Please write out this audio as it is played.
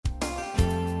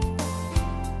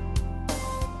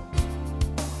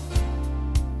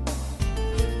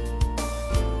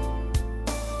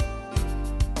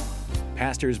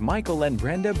Pastors Michael and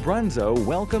Brenda Brunzo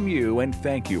welcome you and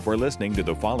thank you for listening to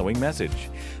the following message.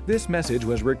 This message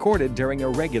was recorded during a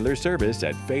regular service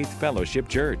at Faith Fellowship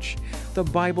Church. The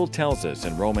Bible tells us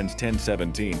in Romans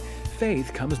 10:17,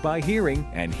 faith comes by hearing,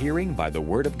 and hearing by the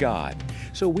Word of God.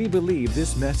 So we believe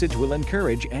this message will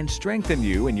encourage and strengthen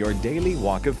you in your daily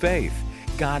walk of faith.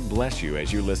 God bless you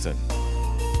as you listen.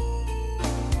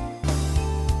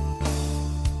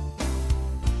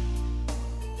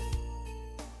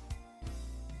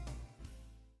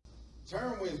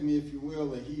 Turn with me, if you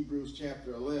will, to Hebrews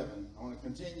chapter 11. I want to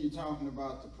continue talking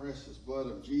about the precious blood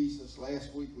of Jesus.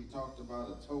 Last week we talked about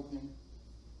a token,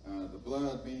 the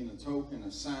blood being a token,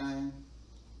 a sign,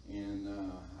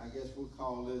 and I guess we'll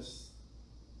call this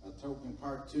a token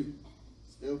part 2.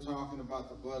 Still talking about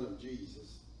the blood of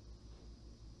Jesus.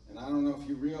 And I don't know if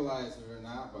you realize it or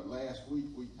not, but last week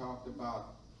we talked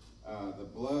about the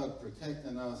blood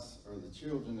protecting us, or the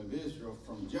children of Israel,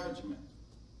 from judgment.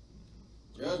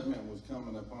 Judgment was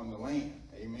coming upon the land.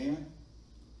 Amen.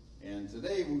 And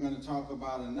today we're going to talk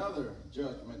about another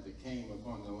judgment that came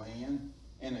upon the land.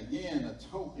 And again, a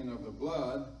token of the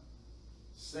blood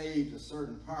saved a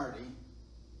certain party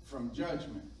from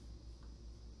judgment.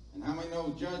 And how many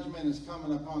know judgment is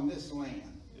coming upon this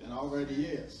land? And already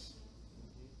is.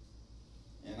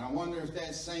 And I wonder if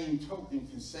that same token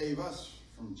can save us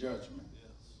from judgment.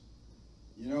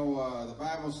 You know, the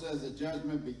Bible says that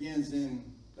judgment begins in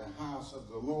the house of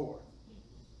the Lord.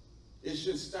 It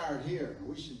should start here.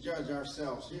 We should judge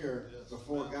ourselves here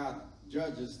before God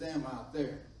judges them out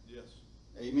there. Yes.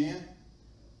 Amen.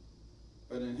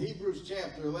 But in Hebrews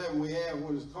chapter 11, we have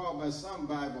what is called by some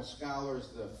Bible scholars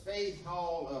the Faith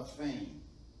Hall of Fame.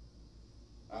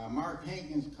 Mark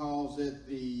Hankins calls it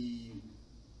the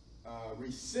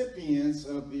recipients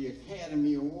of the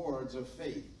Academy Awards of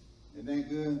Faith. Isn't that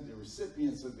good? The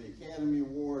recipients of the Academy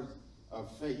Awards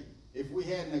of Faith. If we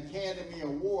had an Academy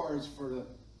Awards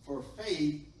for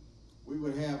faith, we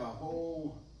would have a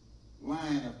whole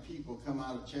line of people come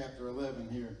out of chapter 11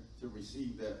 here to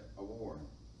receive that award.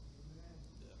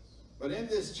 But in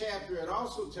this chapter, it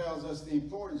also tells us the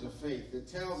importance of faith. It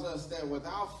tells us that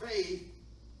without faith,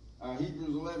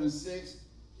 Hebrews 11:6,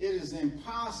 it is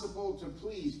impossible to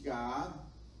please God,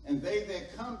 and they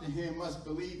that come to him must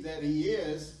believe that he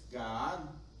is God,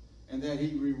 and that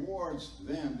he rewards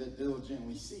them that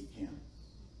diligently seek him.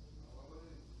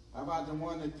 How about the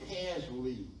one that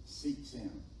casually seeks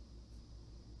him?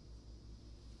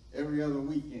 Every other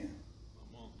weekend.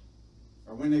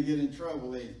 Or when they get in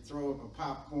trouble, they throw up a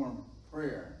popcorn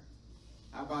prayer.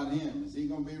 How about him? Is he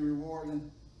going to be rewarded?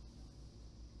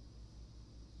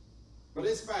 But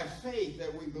it's by faith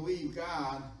that we believe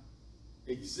God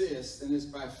exists, and it's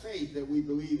by faith that we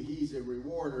believe he's a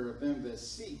rewarder of them that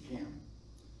seek him.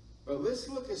 But let's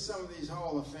look at some of these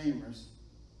Hall of Famers,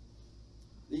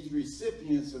 these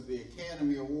recipients of the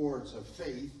Academy Awards of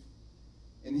Faith.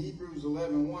 In Hebrews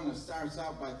 11:1, it starts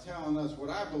out by telling us what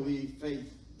I believe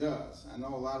faith does. I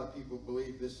know a lot of people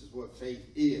believe this is what faith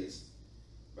is,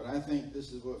 but I think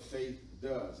this is what faith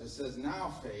does. It says,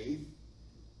 now faith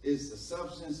is the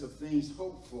substance of things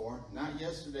hoped for, not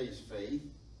yesterday's faith,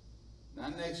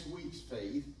 not next week's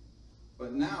faith,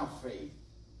 but now faith.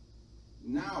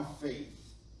 Now faith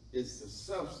is the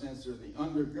substance, or the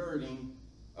undergirding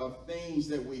of things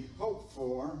that we hope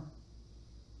for,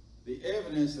 the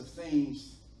evidence of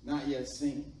things not yet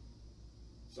seen.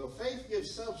 So faith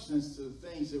gives substance to the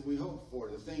things that we hope for,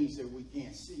 the things that we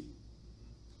can't see.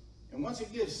 And once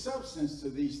it gives substance to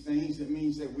these things, it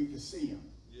means that we can see them.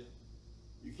 Yeah.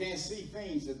 You can't see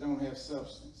things that don't have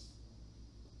substance.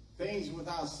 Things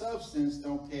without substance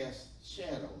don't cast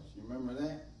shadows. You remember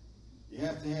that? You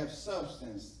have to have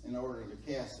substance in order to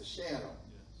cast a shadow.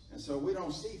 Yes. And so we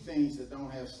don't see things that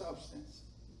don't have substance.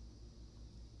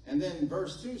 And then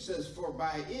verse 2 says, for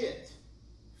by it,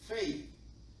 faith,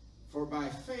 for by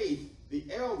faith the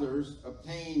elders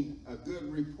obtained a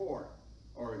good report,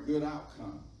 or a good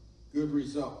outcome, good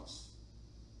results.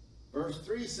 Verse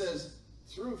 3 says,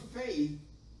 through faith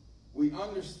we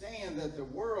understand that the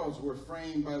worlds were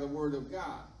framed by the word of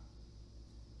God,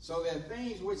 so that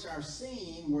things which are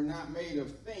seen were not made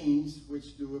of things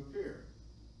which do appear.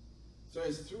 So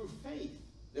it's through faith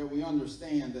that we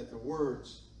understand that the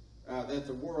worlds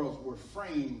were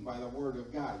framed by the word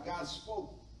of God. God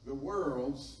spoke the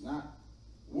worlds, not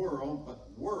world, but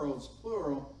worlds,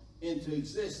 plural, into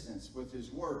existence with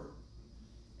his word.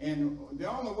 And the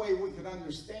only way we can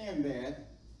understand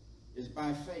that is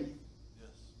by faith.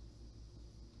 Yes.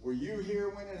 Were you here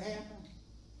when it happened?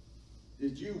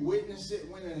 Did you witness it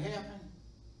when it happened?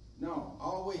 No.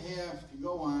 All we have to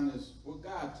go on is what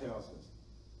God tells us.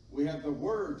 We have the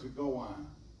word to go on.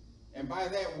 And by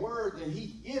that word that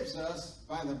he gives us,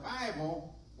 by the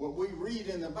Bible, what we read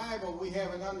in the Bible, we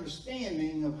have an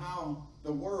understanding of how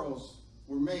the worlds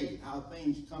were made, how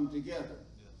things come together.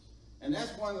 Yes. And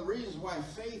that's one of the reasons why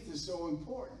faith is so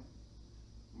important.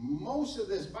 Most of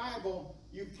this Bible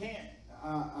you can't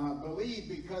believe,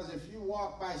 because if you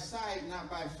walk by sight, not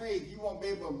by faith, you won't be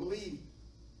able to believe,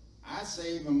 I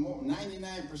say even more,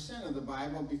 99% of the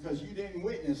Bible, because you didn't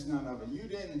witness none of it. You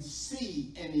didn't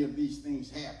see any of these things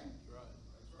happen.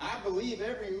 I believe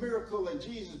every miracle that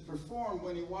Jesus performed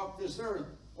when he walked this earth.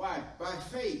 Why? By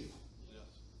faith. Yes.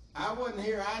 I wasn't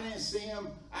here. I didn't see him.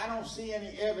 I don't see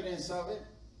any evidence of it.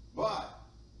 But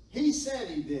he said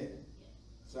he did it.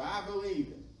 So I believe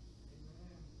it.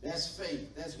 That's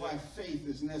faith. That's why faith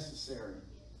is necessary.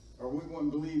 Or we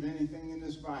wouldn't believe anything in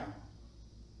this Bible.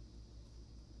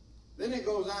 Then it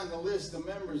goes on to list the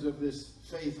members of this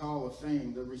Faith Hall of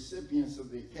Fame, the recipients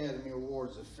of the Academy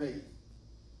Awards of Faith.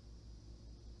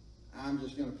 I'm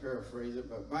just going to paraphrase it,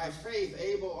 but by faith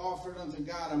Abel offered unto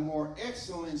God a more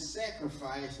excellent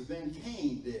sacrifice than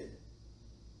Cain did.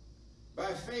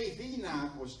 By faith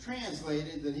Enoch was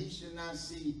translated that he should not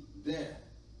see death.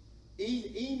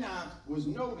 Enoch was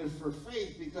noted for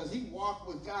faith because he walked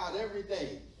with God every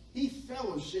day. He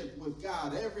fellowshiped with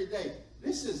God every day.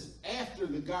 This is after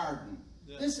the garden.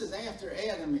 Yeah. This is after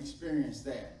Adam experienced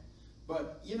that.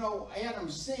 But, you know, Adam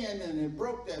sinned and it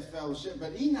broke that fellowship.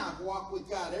 But Enoch walked with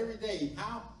God every day.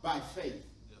 How? By faith.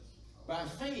 Yes. By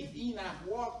faith, Enoch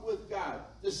walked with God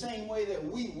the same way that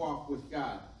we walk with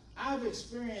God. I've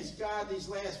experienced God these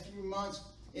last few months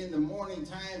in the morning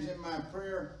times in my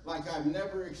prayer like I've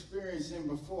never experienced him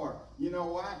before. You know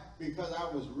why? Because I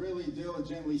was really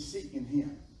diligently seeking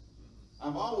him.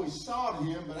 I've always sought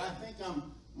him, but I think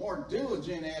I'm more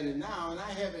diligent at it now, and I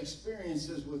have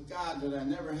experiences with God that I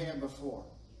never had before.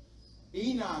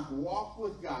 Enoch walked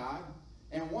with God,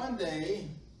 and one day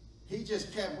he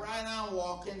just kept right on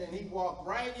walking, and he walked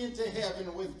right into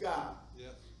heaven with God.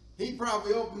 Yes. He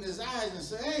probably opened his eyes and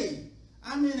said, "Hey,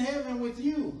 I'm in heaven with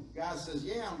you." God says,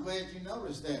 "Yeah, I'm glad you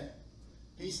noticed that."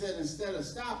 He said, "Instead of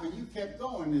stopping, you kept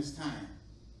going this time,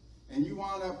 and you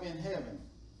wound up in heaven.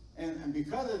 And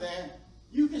because of that,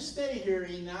 you can stay here,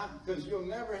 Enoch, because you'll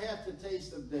never have to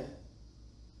taste of death."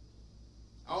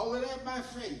 All of that by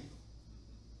faith.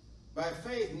 By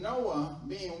faith, Noah,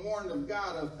 being warned of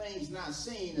God of things not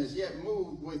seen, as yet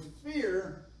moved with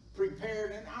fear,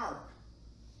 prepared an ark.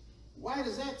 Why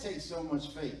does that take so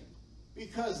much faith?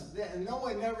 Because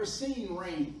Noah never seen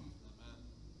rain.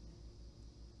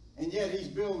 And yet he's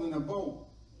building a boat.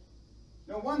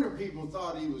 No wonder people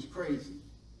thought he was crazy.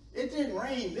 It didn't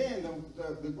rain then.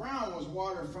 The ground was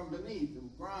water from beneath. The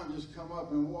ground just come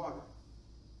up in water.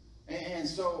 And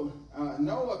so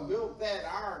Noah built that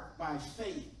ark by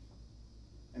faith.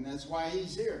 And that's why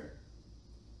he's here.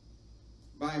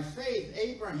 By faith,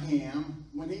 Abraham,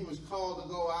 when he was called to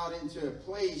go out into a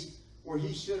place where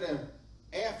he should have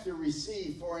after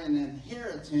received for an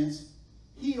inheritance,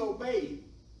 he obeyed.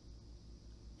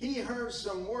 He heard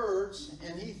some words,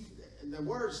 and the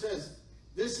word says,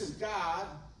 "This is God.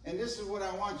 And this is what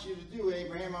I want you to do,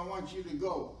 Abraham. I want you to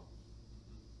go."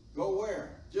 Go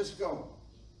where? Just go.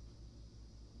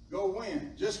 Go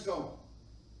when? Just go.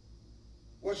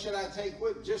 What should I take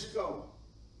with? Just go.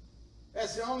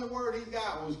 That's the only word he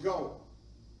got, was go.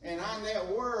 And on that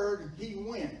word, he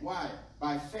went. Why?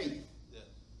 By faith. Yes.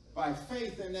 By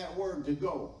faith in that word to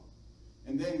go.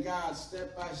 And then God,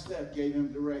 step by step, gave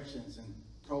him directions and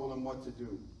told him what to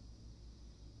do.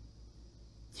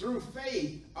 Through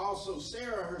faith, also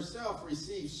Sarah herself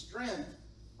received strength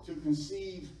to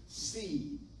conceive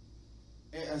seed.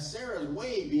 Sarah's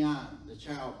way beyond the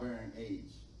childbearing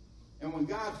age. And when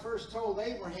God first told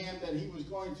Abraham that he was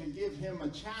going to give him a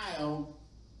child,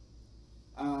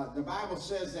 the Bible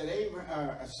says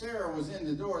that Sarah was in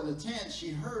the door of the tent.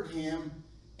 She heard him,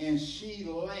 and she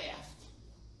laughed.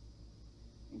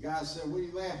 And God said, "What are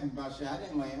you laughing about?" She said, "I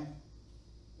didn't laugh."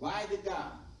 Lied to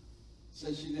God.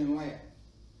 Said she didn't laugh.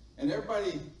 And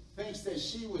everybody thinks that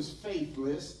she was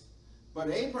faithless,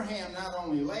 but Abraham not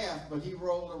only laughed, but he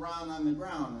rolled around on the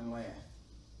ground and laughed.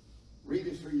 Read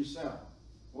it for yourself.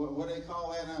 What do they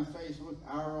call that on Facebook?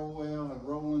 ROL,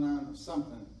 rolling on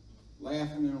something.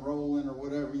 Laughing and rolling or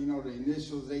whatever, you know, the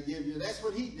initials they give you. That's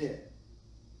what he did.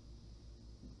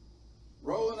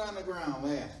 Rolling on the ground,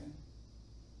 laughing.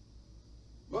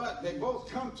 But they both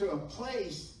come to a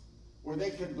place where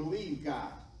they could believe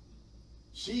God.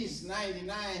 She's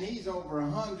 99, he's over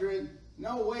 100.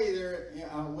 No way they're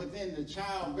within the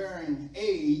childbearing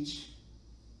age,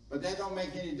 but that don't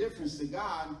make any difference to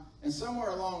God. And somewhere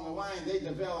along the line, they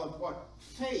developed what?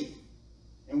 Faith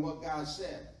in what God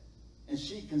said. And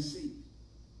she conceived.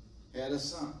 had a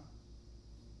son.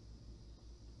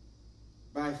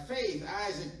 By faith,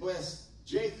 Isaac blessed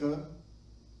Jacob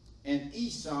and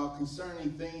Esau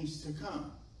concerning things to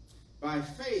come. By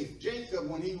faith, Jacob,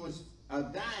 when he was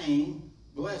dying,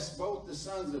 blessed both the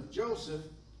sons of Joseph.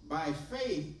 By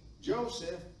faith,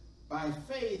 Joseph. By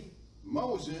faith,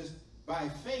 Moses. By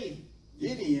faith,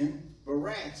 Gideon,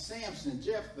 Barak, Samson,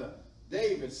 Jephthah,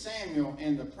 David, Samuel,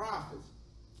 and the prophets,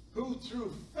 who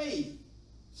through faith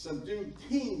subdued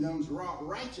kingdoms, wrought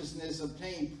righteousness,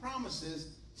 obtained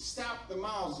promises, stopped the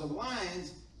mouths of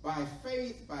lions. By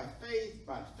faith, by faith,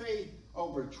 by faith.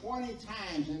 Over 20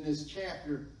 times in this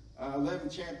chapter,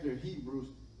 11th chapter of Hebrews,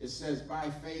 it says by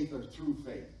faith or through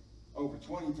faith. Over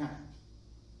 20 times.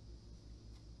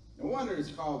 No wonder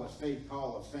it's called the Faith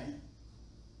Hall of Fame.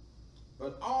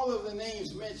 But all of the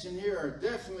names mentioned here are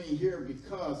definitely here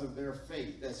because of their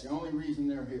faith. That's the only reason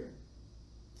they're here.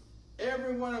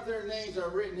 Every one of their names are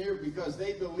written here because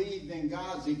they believed in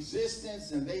God's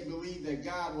existence, and they believed that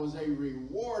God was a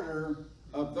rewarder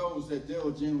of those that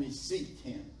diligently seek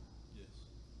him. Yes.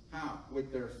 How?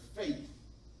 With their faith.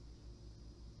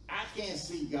 I can't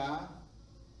see God.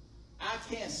 I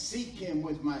can't seek him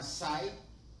with my sight.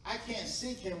 I can't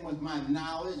seek him with my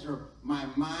knowledge or my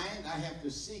mind. I have to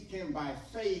seek him by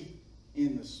faith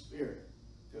in the Spirit,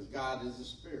 because God is a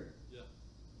spirit. Yeah.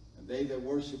 And they that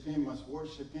worship him must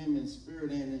worship him in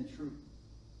spirit and in truth.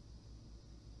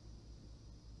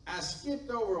 I skipped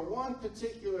over one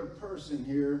particular person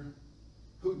here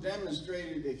who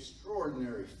demonstrated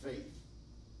extraordinary faith.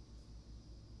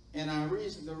 And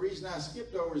the reason I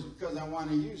skipped over is because I want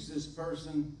to use this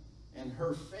person and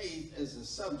her faith as the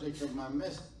subject of my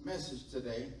message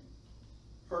today.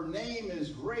 Her name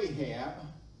is Rahab,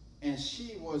 and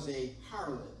she was a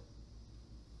harlot,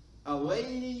 a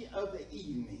lady of the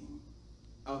evening,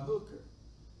 a hooker.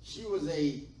 She was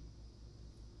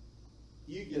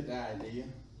you get the idea.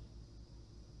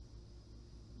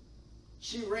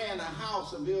 She ran a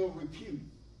house of ill repute.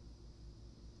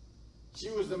 She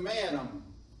was the madam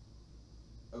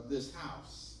of this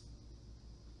house.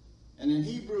 And in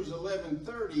Hebrews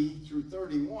 11:30 through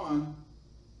 31,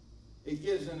 it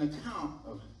gives an account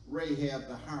of Rahab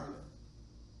the harlot.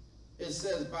 It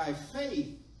says, by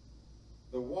faith,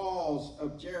 the walls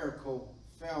of Jericho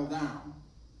fell down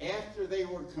after they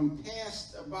were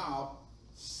compassed about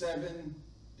 7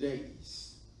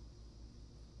 days.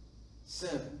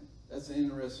 7. That's an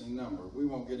interesting number. We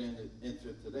won't get into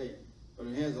it today, but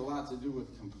it has a lot to do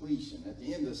with completion. At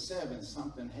the end of 7,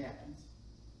 something happens.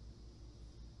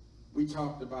 We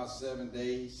talked about 7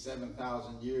 days,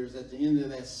 7,000 years. At the end of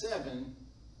that 7,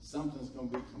 something's going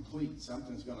to be complete.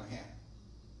 Something's going to happen.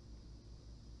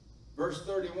 Verse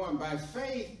 31, by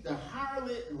faith, the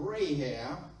harlot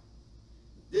Rahab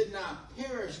did not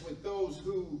perish with those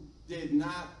who did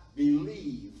not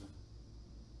believe,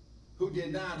 who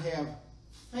did not have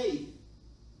faith.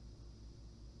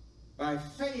 By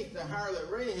faith, the harlot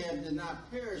Rahab did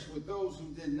not perish with those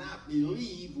who did not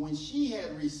believe when she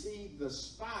had received the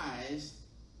spies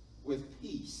with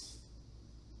peace.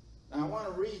 Now, I want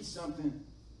to read something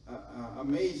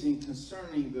amazing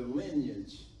concerning the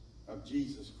lineage of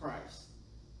Jesus Christ,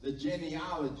 the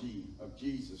genealogy of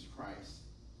Jesus Christ.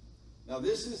 Now,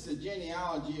 this is the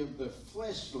genealogy of the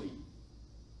fleshly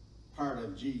part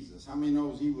of Jesus. How many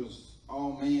knows he was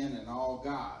all man and all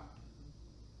God?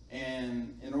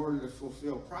 And in order to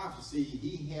fulfill prophecy,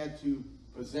 he had to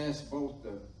possess both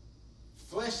the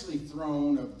fleshly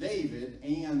throne of David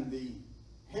and the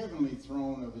heavenly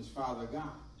throne of his Father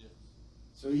God. Yes.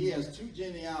 So he has 2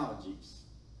 genealogies.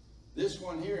 This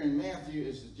one here in Matthew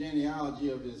is the genealogy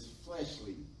of his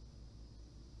fleshly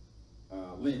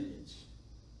lineage.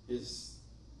 His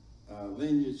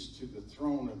lineage to the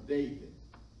throne of David,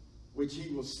 which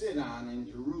he will sit on in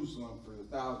Jerusalem for the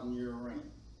 1,000-year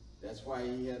reign. That's why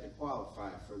he had to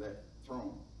qualify for that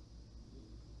throne.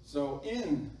 So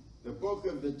in the book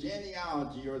of the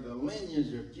genealogy or the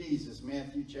lineage of Jesus,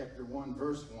 Matthew chapter 1,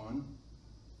 verse 1,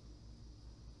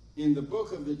 in the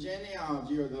book of the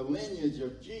genealogy or the lineage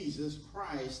of Jesus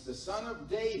Christ, the son of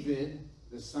David,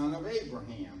 the son of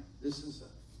Abraham. This is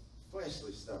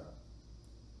fleshly stuff.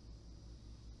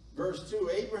 Verse 2,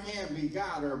 Abraham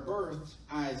begot or birthed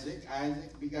Isaac.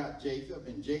 Isaac begot Jacob,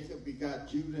 and Jacob begot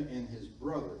Judah and his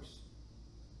brothers.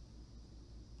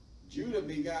 Judah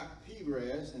begot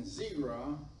Perez and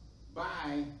Zerah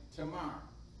by Tamar.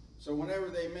 So whenever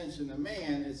they mention a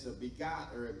man, it's a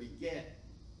begot or a beget.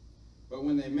 But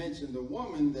when they mention the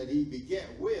woman that he beget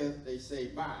with, they say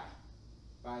by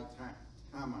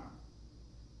Tamar.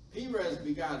 Perez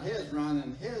begot Hezron,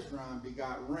 and Hezron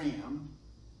begot Ram.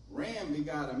 Ram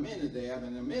begot Amminadab,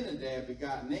 and Amminadab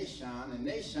begot Nahshon, and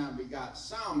Nahshon begot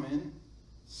Salmon.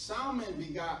 Salmon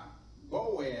begot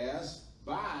Boaz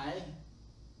by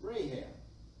Rahab.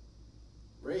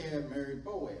 Rahab married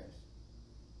Boaz.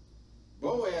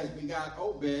 Boaz begot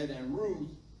Obed, and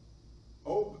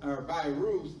by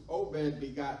Ruth, Obed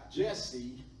begot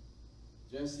Jesse.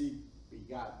 Jesse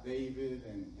begot David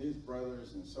and his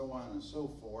brothers, and so on and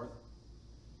so forth.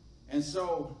 And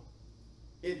so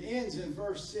it ends in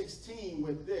verse 16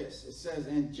 with this. It says,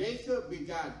 and Jacob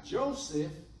begot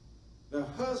Joseph, the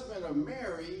husband of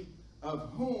Mary,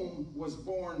 of whom was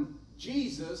born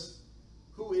Jesus,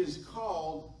 who is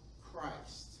called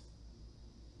Christ.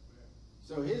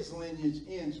 So his lineage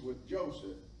ends with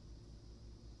Joseph,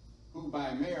 who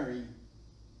by Mary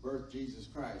birthed Jesus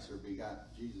Christ, or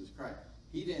begot Jesus Christ.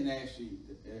 He didn't actually,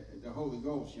 the Holy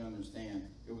Ghost, you understand,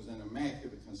 it was an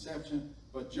immaculate conception,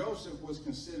 but Joseph was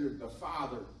considered the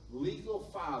father, legal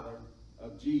father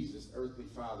of Jesus, earthly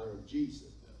father of Jesus.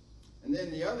 And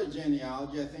then the other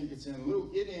genealogy, I think it's in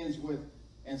Luke, it ends with,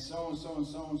 and so and so and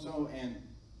so and so, and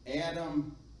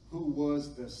Adam, who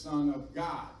was the Son of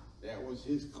God. That was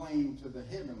his claim to the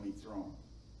heavenly throne.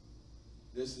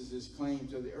 This is his claim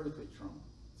to the earthly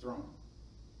throne.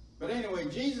 But anyway,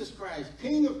 Jesus Christ,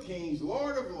 King of kings,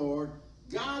 Lord of lords,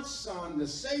 God's Son, the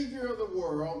Savior of the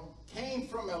world, came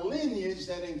from a lineage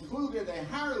that included a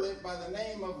harlot by the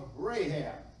name of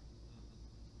Rahab.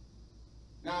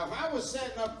 Now, if I was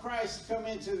setting up Christ to come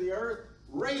into the earth,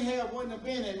 Rahab wouldn't have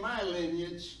been in my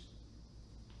lineage.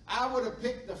 I would have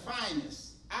picked the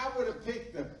finest. I would have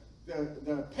picked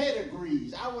the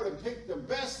pedigrees. I would have picked the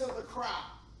best of the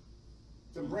crop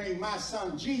to bring my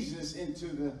son Jesus into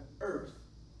the earth.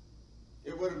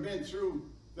 It would have been through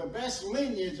the best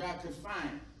lineage I could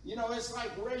find. You know, it's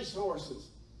like racehorses.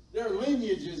 Their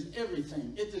lineage is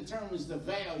everything. It determines the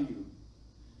value.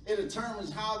 It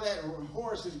determines how that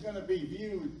horse is going to be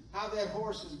viewed, how that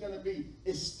horse is going to be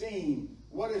esteemed,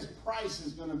 what his price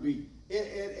is going to be.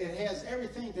 It has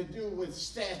everything to do with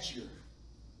stature.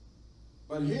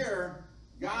 But here,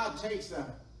 God takes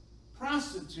a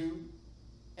prostitute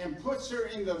and puts her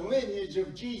in the lineage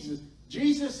of Jesus.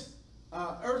 Jesus'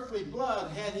 earthly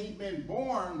blood, had he been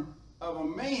born of a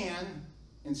man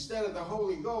instead of the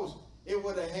Holy Ghost, it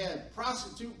would have had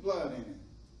prostitute blood in it.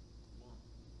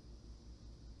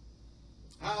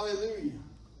 Hallelujah.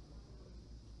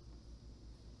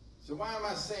 So why am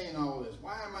I saying all this?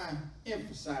 Why am I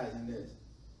emphasizing this?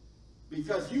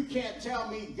 Because you can't tell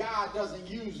me God doesn't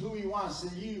use who he wants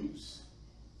to use.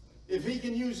 If he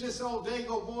can use this old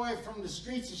Dago boy from the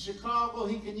streets of Chicago,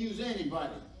 he can use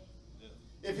anybody.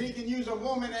 If he can use a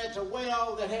woman at the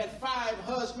well that had 5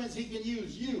 husbands, he can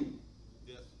use you.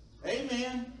 Yes.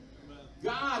 Amen. Amen.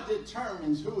 God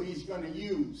determines who he's going to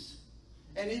use.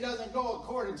 And he doesn't go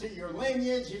according to your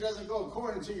lineage. He doesn't go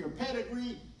according to your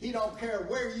pedigree. He don't care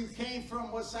where you came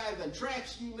from, what side of the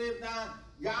tracks you lived on.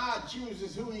 God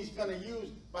chooses who he's going to use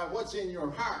by what's in your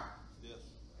heart. Yes.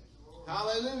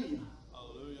 Hallelujah.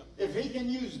 Hallelujah. If he can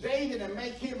use David and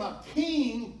make him a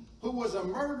king who was a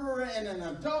murderer and an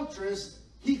adulteress,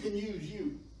 he can use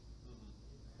you.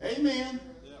 Mm-hmm. Amen.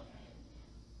 Yeah.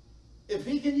 If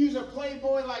he can use a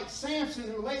playboy like Samson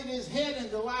who laid his head in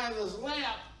Delilah's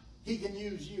lap, he can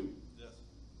use you. Yes.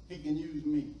 He can use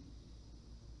me.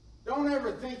 Don't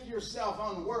ever think yourself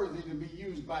unworthy to be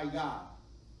used by God.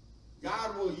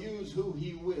 God will use who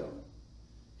he will.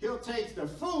 He'll take the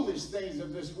foolish things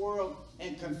of this world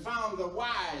and confound the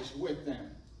wise with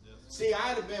them. Yes. See,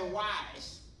 I'd have been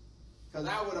wise because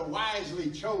I would have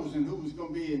wisely chosen who was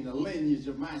going to be in the lineage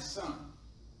of my son.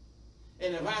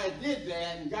 And if I did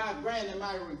that and God granted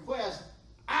my request,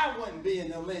 I wouldn't be in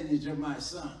the lineage of my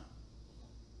son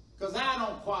because I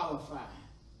don't qualify.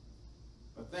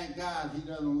 But thank God he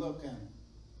doesn't look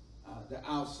at the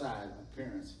outside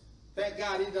appearance. Thank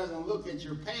God he doesn't look at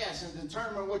your past and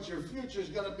determine what your future is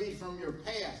going to be from your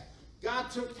past. God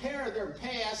took care of their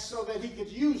past so that he could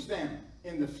use them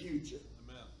in the future.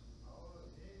 Amen.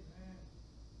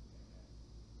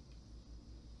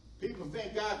 People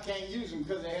think God can't use them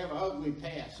because they have an ugly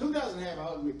past. Who doesn't have an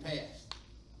ugly past?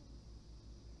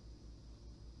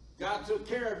 God took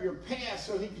care of your past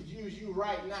so he could use you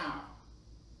right now.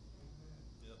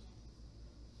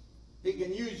 He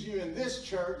can use you in this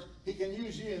church. He can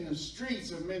use you in the streets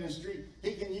of ministry.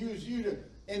 He can use you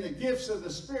in the gifts of the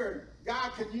Spirit.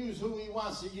 God can use who he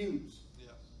wants to use. Yes.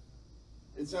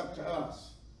 It's up to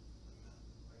us.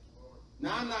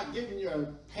 Now, I'm not giving you a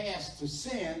pass to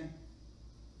sin.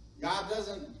 God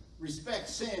doesn't respect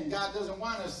sin. God doesn't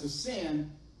want us to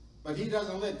sin. But he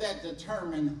doesn't let that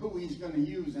determine who he's going to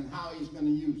use and how he's going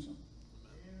to use them.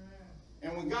 Amen.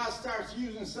 And when God starts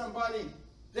using somebody,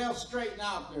 they'll straighten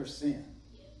out their sin.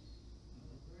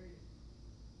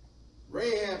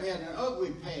 Rahab had an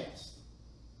ugly past.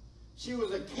 She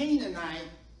was a Canaanite,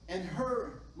 and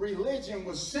her religion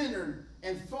was centered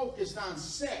and focused on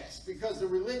sex, because the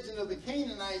religion of the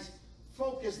Canaanites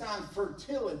focused on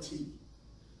fertility.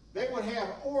 They would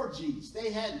have orgies.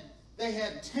 They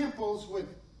had temples with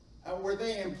where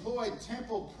they employed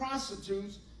temple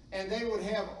prostitutes, and they would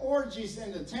have orgies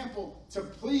in the temple to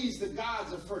please the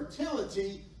gods of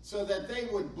fertility, so that they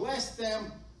would bless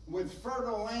them with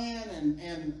fertile land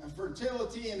and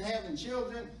fertility and having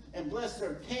children, and bless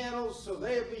their cattle so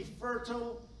they'd be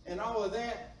fertile and all of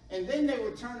that. And then they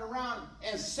would turn around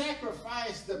and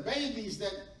sacrifice the babies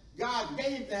that God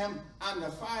gave them on the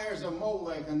fires of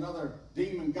Molech, another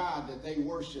demon god that they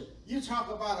worship. You talk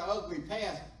about an ugly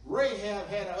past. Rahab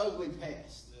had an ugly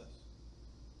past. Yes.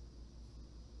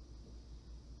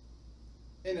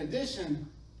 In addition,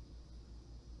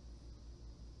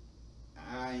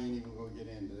 I ain't even going to get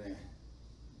into that.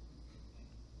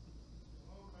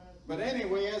 But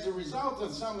anyway, as a result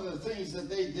of some of the things that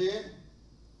they did,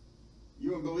 you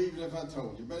wouldn't believe it if I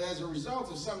told you, but as a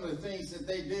result of some of the things that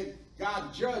they did,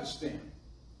 God judged them.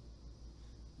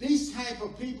 These type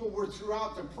of people were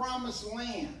throughout the promised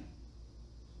land.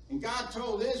 And God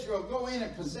told Israel, go in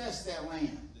and possess that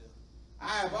land.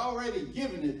 I have already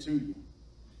given it to you.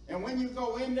 And when you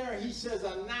go in there, he says,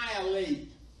 annihilate,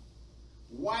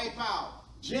 wipe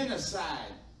out,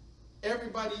 genocide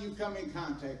everybody you come in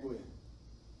contact with.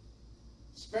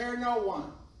 Spare no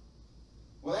one.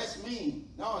 Well, that's mean.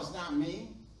 No, it's not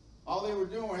mean. All they were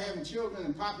doing were having children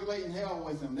and populating hell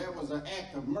with them. That was an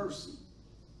act of mercy.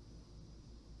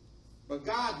 But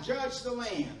God judged the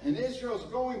land, and Israel's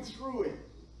going through it.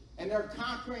 And they're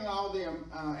conquering all the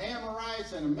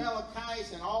Amorites and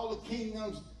Amalekites and all the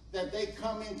kingdoms that they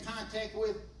come in contact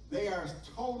with. They are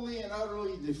totally and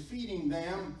utterly defeating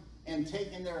them and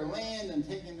taking their land and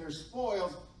taking their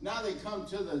spoils. Now they come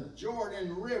to the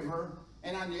Jordan River,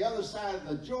 and on the other side of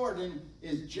the Jordan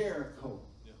is Jericho.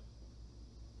 Yeah.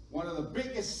 One of the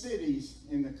biggest cities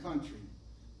in the country.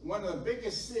 One of the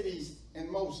biggest cities and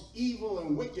most evil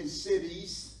and wicked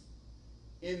cities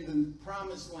in the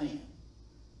promised land.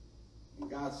 And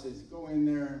God says, go in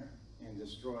there and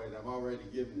destroy it. I've already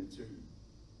given it to you.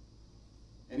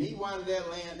 And he wanted that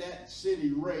land, that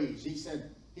city razed. He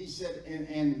said,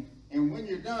 and when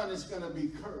you're done, it's going to be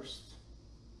cursed.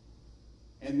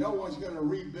 And no one's going to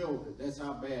rebuild it. That's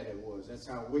how bad it was. That's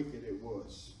how wicked it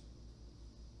was.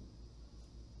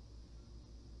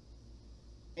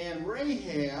 And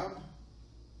Rahab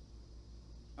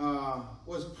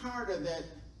was part of that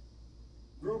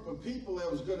group of people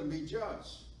that was going to be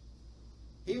judged.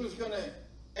 He was going to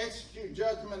execute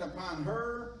judgment upon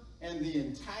her and the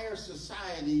entire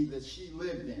society that she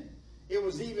lived in. It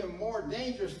was even more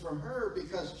dangerous for her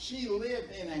because she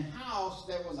lived in a house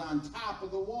that was on top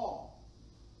of the wall.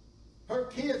 Her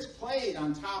kids played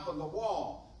on top of the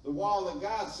wall that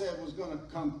God said was going to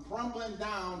come crumbling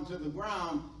down to the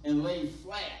ground and lay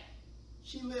flat.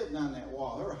 She lived on that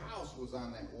wall. Her house was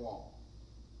on that wall.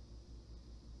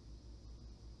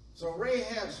 So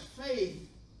Rahab's faith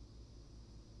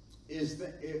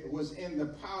it was in the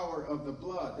power of the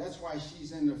blood. That's why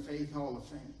she's in the Faith Hall of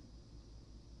Fame.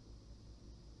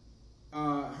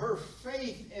 Her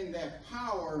faith in that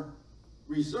power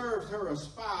reserved her a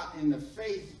spot in the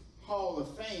Faith Hall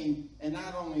of Fame, and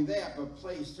not only that, but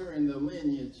placed her in the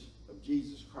lineage of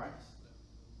Jesus Christ.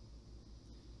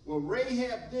 What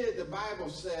Rahab did, the Bible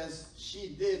says, she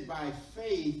did by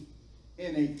faith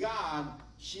in a God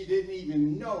she didn't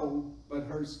even know, but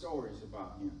heard stories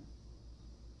about him.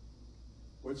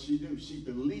 What'd she do? She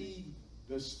believed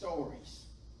the stories.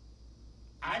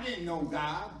 I didn't know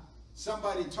God.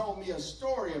 Somebody told me a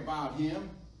story about him,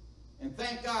 and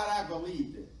thank God I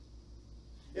believed it.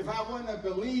 If I wouldn't have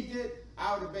believed it,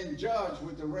 I would have been judged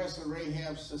with the rest of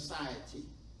Rahab's society.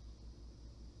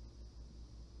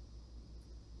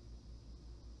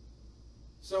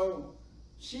 So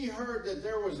she heard that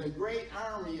there was a great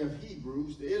army of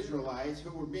Hebrews, the Israelites,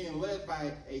 who were being led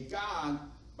by a God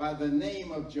by the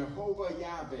name of Jehovah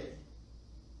Yahweh.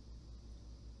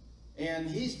 And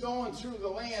he's going through the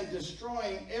land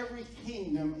destroying every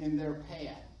kingdom in their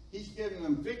path. He's giving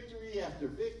them victory after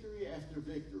victory after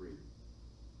victory.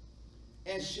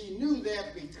 And she knew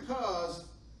that because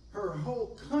her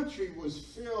whole country was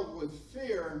filled with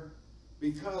fear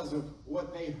because of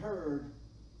what they heard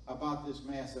about this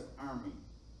massive army.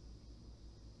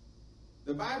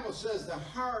 The Bible says the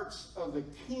hearts of the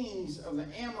kings of the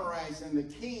Amorites and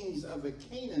the kings of the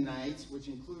Canaanites, which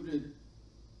included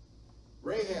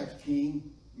Rahab's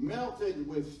king, melted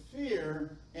with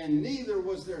fear, and neither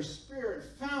was their spirit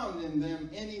found in them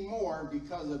anymore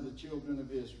because of the children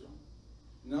of Israel.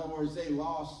 In other words, they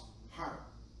lost heart.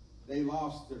 They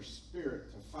lost their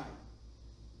spirit to fight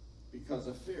because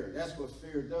of fear. That's what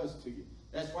fear does to you.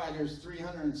 That's why there's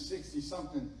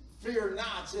 360-something fear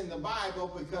nots in the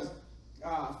Bible, because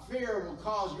fear will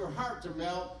cause your heart to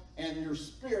melt and your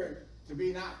spirit to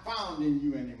be not found in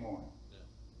you anymore.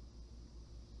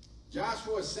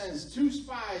 Joshua sends 2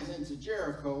 spies into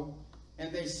Jericho,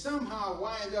 and they somehow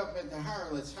wind up at the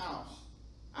harlot's house.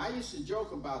 I used to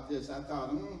joke about this. I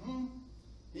thought,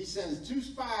 he sends 2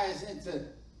 spies into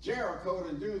Jericho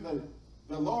to do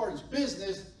the Lord's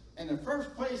business, and the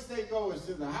first place they go is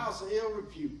to the house of ill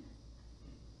repute.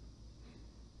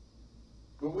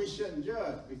 But we shouldn't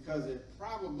judge, because it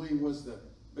probably was the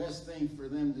best thing for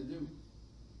them to do.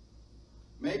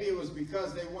 Maybe it was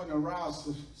because they wouldn't arouse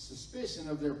suspicion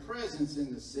of their presence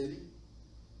in the city.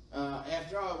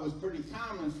 After all, it was pretty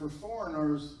common for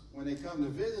foreigners, when they come to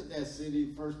visit that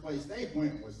city, the first place they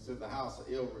went was to the house of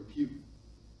ill repute.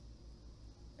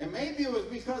 And maybe it was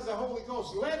because the Holy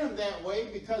Ghost led him that way,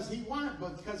 because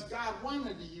God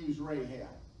wanted to use Rahab.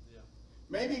 Yeah.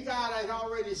 Maybe God had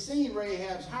already seen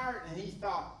Rahab's heart, and he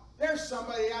thought, there's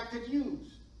somebody I could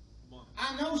use.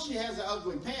 I know she has an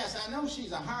ugly past. I know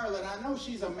she's a harlot. I know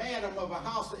she's a madam of a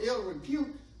house of ill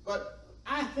repute, but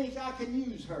I think I can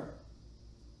use her.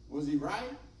 Was he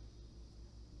right?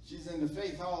 She's in the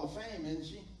Faith Hall of Fame, isn't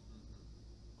she?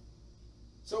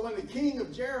 So when the king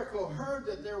of Jericho heard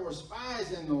that there were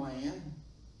spies in the land,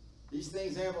 these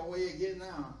things have a way of getting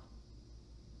out.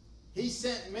 He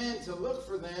sent men to look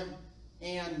for them,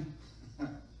 and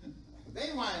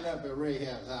they wind up at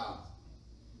Rahab's house.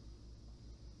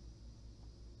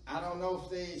 I don't know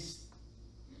if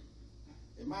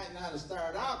it might not have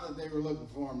started out that they were looking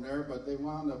for him there, but they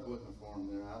wound up looking for him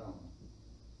there. I don't know.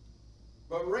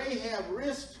 But Rahab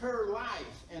risked her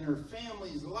life and her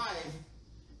family's life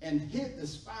and hid the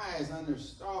spies under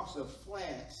stalks of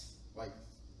flax, like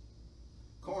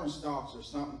corn stalks or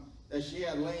something, that she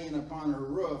had laying upon her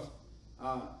roof.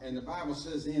 And the Bible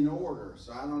says in order.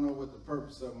 So I don't know what the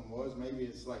purpose of them was. Maybe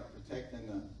it's like protecting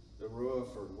the roof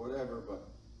or whatever, but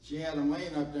she had them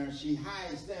laying up there, and she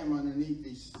hides them underneath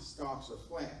these stalks of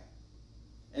flax.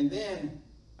 And then,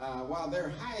 while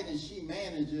they're hiding, she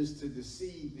manages to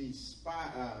deceive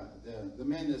the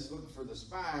men that's looking for the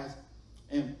spies,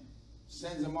 and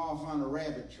sends them off on a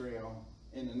rabbit trail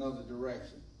in another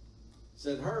direction.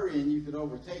 Said, hurry, and you could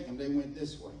overtake them. They went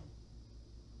this way.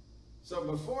 So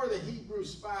before the Hebrew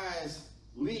spies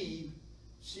leave,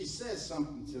 she says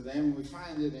something to them. We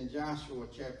find it in Joshua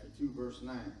chapter 2, verse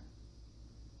 9.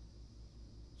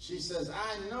 She says,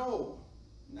 I know,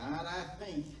 not I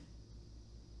think,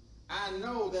 I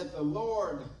know that the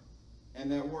Lord,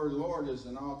 and that word Lord is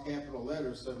in all capital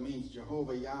letters, so it means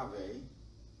Jehovah Yahweh,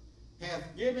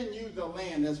 hath given you the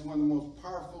land. That's one of the most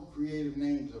powerful creative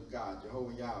names of God,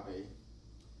 Jehovah Yahweh,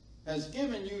 has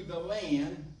given you the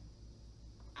land.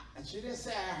 And she didn't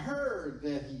say, I heard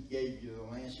that he gave you the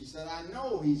land. She said, I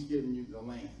know he's given you the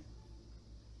land.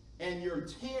 And your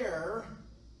terror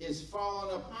is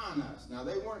fallen upon us. Now,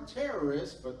 they weren't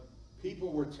terrorists, but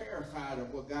people were terrified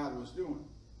of what God was doing.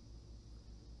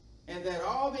 And that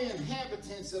all the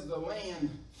inhabitants of the land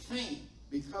faint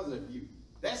because of you.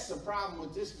 That's the problem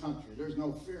with this country. There's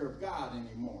no fear of God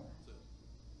anymore.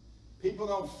 People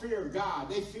don't fear God.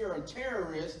 They fear a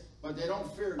terrorist, but they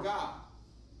don't fear God.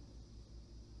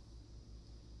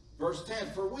 Verse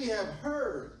 10, for we have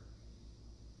heard.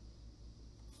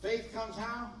 Faith comes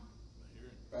how?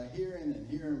 By hearing, and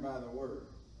hearing by the word.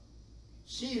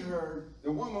 She heard,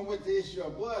 the woman with the issue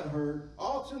of blood heard.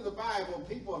 All through the Bible,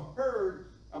 people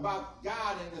heard about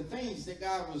God and the things that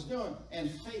God was doing,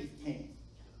 and faith came.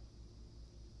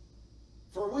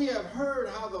 For we have heard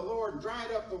how the Lord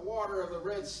dried up the water of the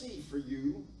Red Sea for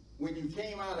you when you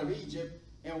came out of Egypt,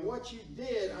 and what you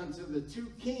did unto the 2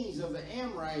 kings of the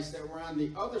Amorites that were on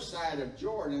the other side of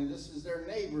Jordan. This is their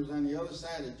neighbors on the other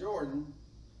side of Jordan.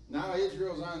 Now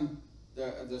Israel's on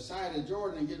the side of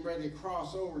Jordan and getting ready to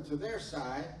cross over to their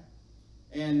side,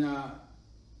 and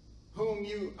whom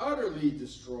you utterly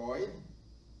destroyed.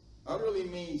 Utterly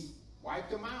means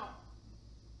wiped them out.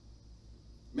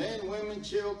 Men, women,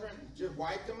 children, just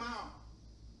wiped them out.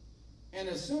 And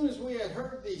as soon as we had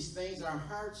heard these things, our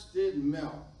hearts did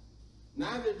melt.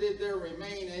 Neither did there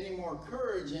remain any more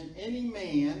courage in any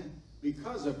man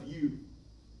because of you.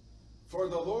 For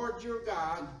the Lord your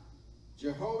God,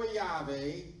 Jehovah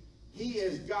Yahweh, he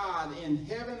is God in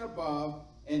heaven above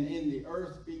and in the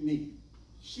earth beneath.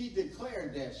 She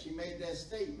declared that. She made that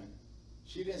statement.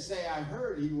 She didn't say, I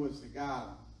heard he was the God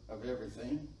of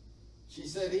everything. She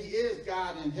said, he is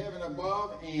God in heaven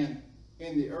above and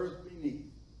in the earth beneath.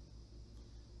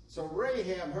 So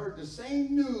Rahab heard the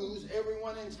same news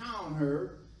everyone in town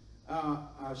heard.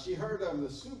 She heard of the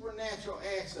supernatural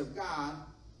acts of God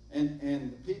and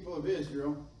the people of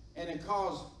Israel, and it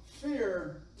caused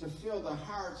fear to fill the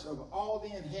hearts of all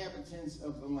the inhabitants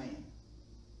of the land,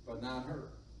 but not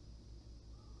her.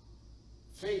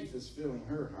 Faith is filling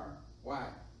her heart. Why?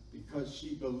 Because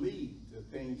she believed the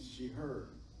things she heard.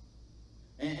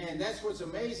 And that's what's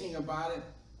amazing about it,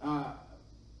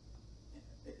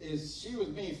 is she was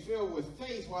being filled with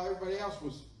faith while everybody else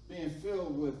was being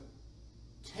filled with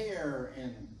terror,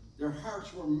 and their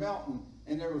hearts were melting,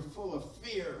 and they were full of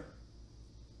fear.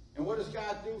 And what does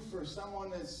God do for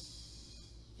someone that's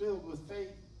filled with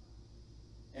faith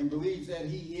and believes that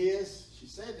he is? She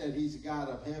said that he's the God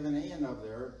of heaven and of the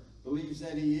earth. Believes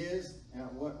that he is. And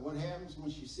what happens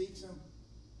when she seeks him?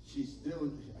 She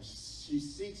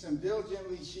seeks him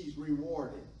diligently. She's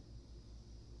rewarded.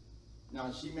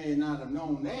 Now, she may not have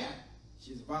known that.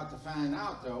 She's about to find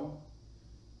out, though.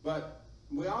 But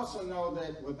we also know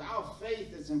that without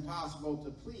faith, it's impossible to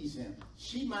please him.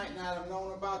 She might not have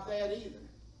known about that either.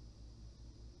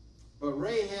 But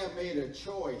Rahab made a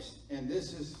choice, and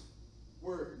this is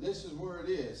where it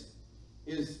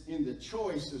is in the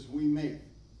choices we make.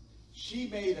 She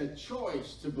made a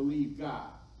choice to believe God.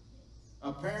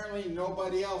 Apparently,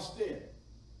 nobody else did.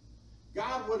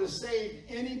 God would have saved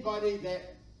anybody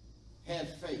that had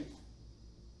faith.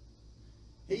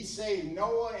 He saved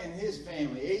Noah and his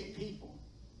family, 8 people.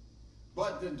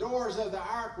 But the doors of the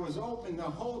ark was open the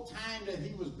whole time that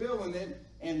he was building it,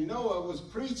 and Noah was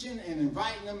preaching and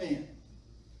inviting them in.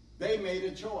 They made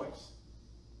a choice.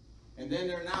 And then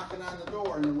they're knocking on the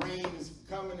door, and the rain is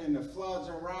coming, and the floods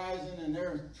are rising, and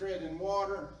they're treading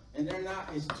water, and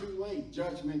it's too late.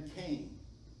 Judgment came.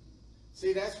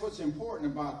 See, that's what's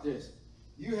important about this.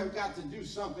 You have got to do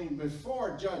something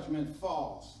before judgment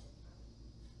falls.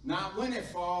 Not when it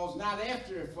falls, not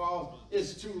after it falls.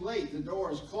 It's too late. The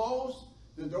door is closed.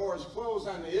 The door is closed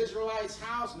on the Israelites'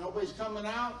 house. Nobody's coming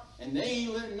out, and they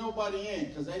ain't letting nobody in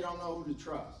because they don't know who to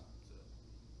trust.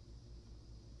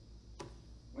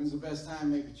 When's the best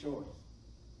time to make a choice?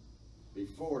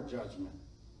 Before judgment.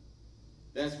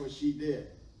 That's what she did.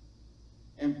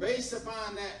 And based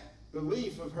upon that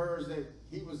belief of hers that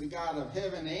he was the God of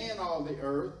heaven and all the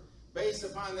earth, based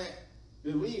upon that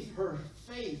belief, her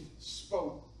faith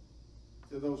spoke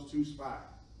to those 2 spies.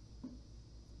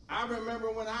 I remember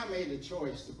when I made a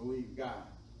choice to believe God.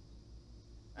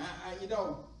 You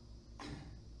know,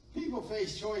 people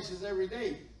face choices every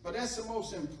day, but that's the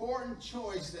most important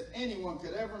choice that anyone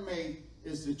could ever make,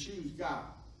 is to choose God.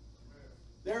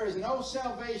 There is no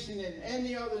salvation in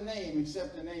any other name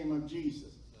except the name of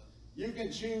Jesus. You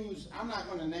can choose. I'm not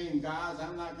going to name gods.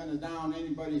 I'm not going to down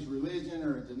anybody's religion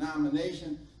or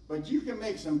denomination, but you can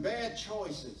make some bad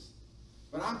choices.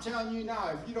 But I'm telling you now,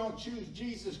 if you don't choose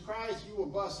Jesus Christ, you will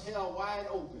bust hell wide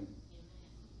open.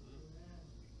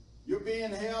 You'll be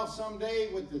in hell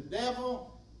someday with the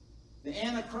devil, the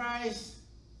Antichrist,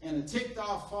 and a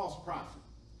ticked-off false prophet.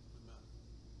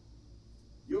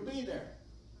 You'll be there.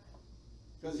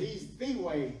 Because he's the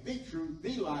way, the truth,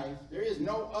 the life. There is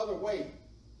no other way.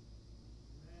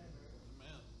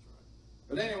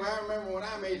 But anyway, I remember when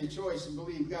I made the choice to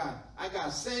believe God. I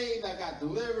got saved, I got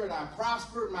delivered, I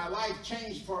prospered, my life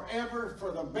changed forever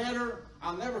for the better.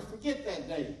 I'll never forget that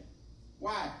day.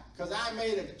 Why? Because I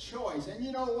made a choice. And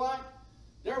you know what?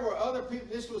 There were other people.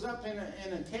 This was up in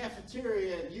a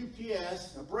cafeteria at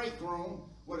UPS, a break room,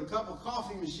 with a couple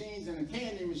coffee machines and a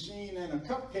candy machine and a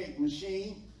cupcake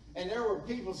machine. And there were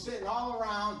people sitting all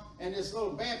around, and this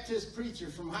little Baptist preacher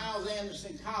from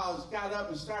Hyles-Anderson College got up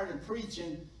and started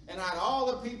preaching. And out of all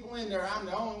the people in there, I'm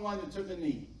the only one that took a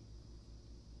knee.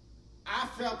 I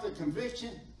felt the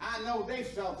conviction. I know they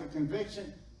felt the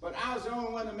conviction, but I was the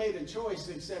only one that made a choice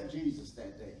to accept Jesus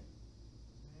that day.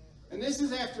 And this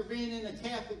is after being in the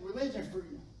Catholic religion for,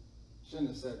 shouldn't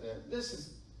have said that.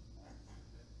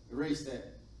 Erase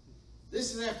that.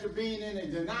 This is after being in a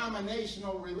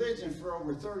denominational religion for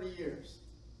over 30 years.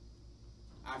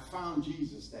 I found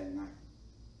Jesus that night.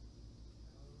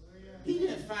 He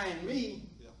didn't find me.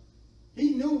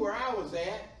 He knew where I was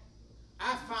at.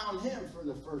 I found him for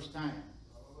the first time.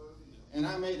 And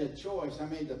I made a choice. I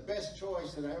made the best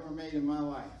choice that I ever made in my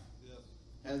life.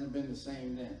 Hasn't been the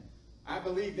same then. I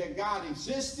believe that God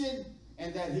existed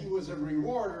and that he was a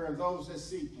rewarder of those that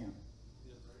seek him.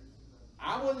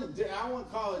 I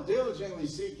wouldn't call it diligently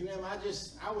seeking him.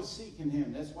 I was seeking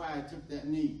him. That's why I took that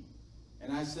knee.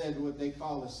 And I said what they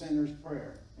call the sinner's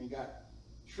prayer and got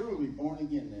truly born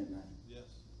again that night. Yes.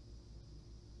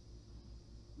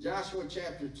 Joshua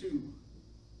chapter 2.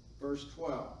 verse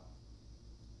 12.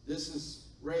 This is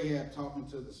Rahab talking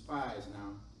to the spies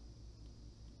now.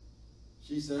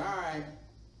 She said, all right,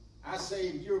 I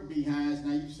saved your behinds,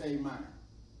 now you save mine.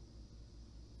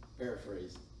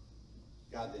 Paraphrase.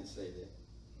 God didn't say that.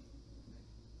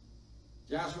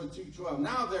 Joshua 2:12.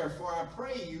 Now therefore I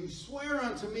pray you, swear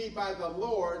unto me by the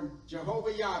Lord,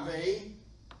 Jehovah Yahweh,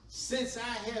 since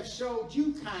I have showed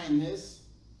you kindness,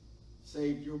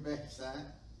 saved your backside,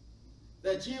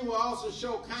 that you will also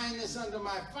show kindness unto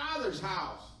my father's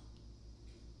house.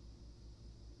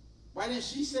 Why didn't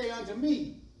she say unto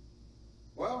me?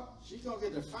 Well, she's going to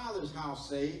get the father's house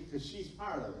saved because she's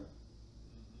part of it.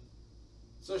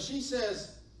 So she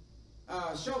says,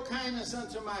 show kindness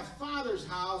unto my father's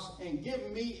house and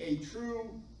give me a true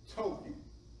token.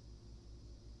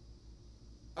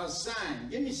 A sign.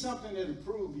 Give me something that'll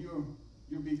prove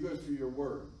you'll be good for your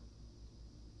word.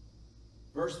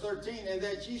 Verse 13, and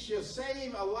that ye shall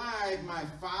save alive my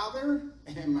father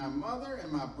and my mother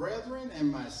and my brethren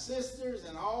and my sisters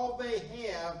and all they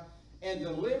have, and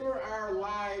deliver our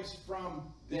lives from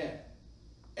death.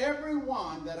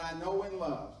 Everyone that I know and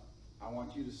love, I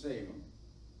want you to save them.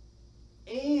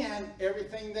 And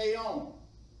everything they own.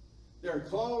 Their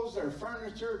clothes, their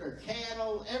furniture, their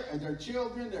cattle, their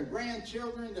children, their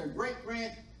grandchildren, their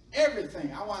great-grand,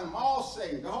 everything. I want them all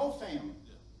saved, the whole family.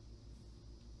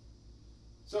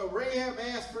 So Rahab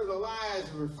asked for the lives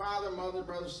of her father, mother,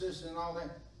 brother, sister, and all that.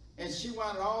 And she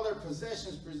wanted all their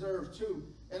possessions preserved too.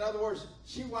 In other words,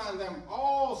 she wanted them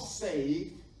all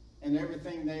saved and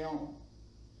everything they own.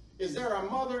 Is there a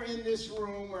mother in this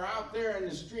room or out there in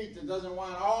the street that doesn't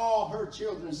want all her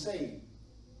children saved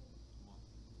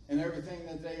and everything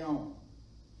that they own?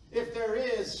 If there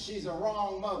is, she's a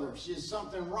wrong mother. She's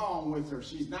something wrong with her.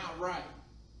 She's not right.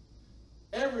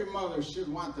 Every mother should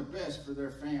want the best for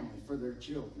their family, for their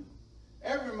children.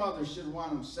 Every mother should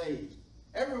want them saved.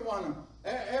 Every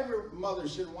mother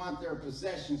should want their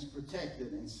possessions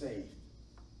protected and saved.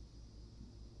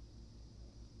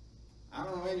 I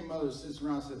don't know any mother that sits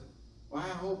around and says, well, I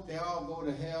hope they all go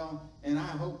to hell, and I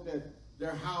hope that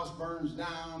their house burns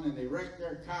down and they wreck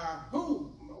their car.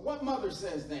 Who? What mother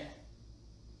says that?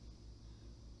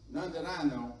 None that I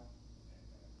know.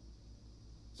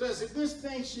 So it's a good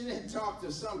thing she didn't talk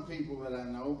to some people that I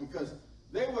know, because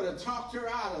they would have talked her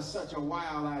out of such a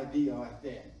wild idea like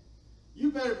that. You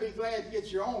better be glad to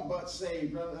get your own butt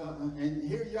saved, brother. And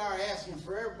here you are asking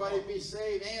for everybody to be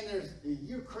saved, and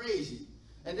you're crazy.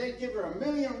 And they'd give her a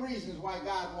million reasons why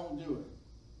God won't do it.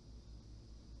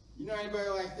 You know anybody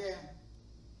like that?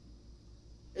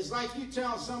 It's like you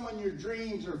telling someone your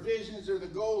dreams or visions or the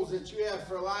goals that you have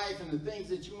for life and the things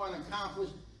that you want to accomplish,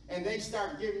 and they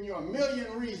start giving you a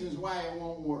million reasons why it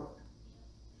won't work.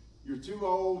 You're too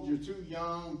old, you're too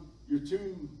young, you're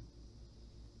too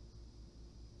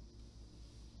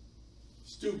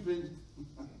stupid,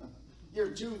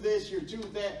 you're too this, you're too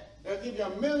that. They'll give you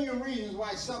a million reasons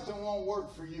why something won't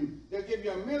work for you. They'll give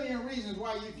you a million reasons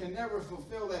why you can never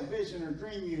fulfill that vision or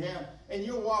dream you have, and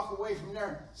you'll walk away from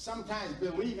there sometimes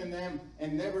believing them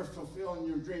and never fulfilling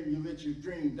your dream. You let your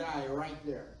dream die right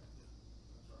there.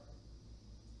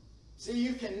 See,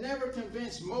 you can never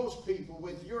convince most people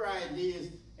with your ideas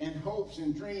and hopes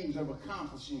and dreams of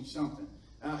accomplishing something.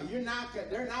 They're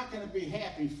not going to be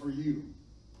happy for you.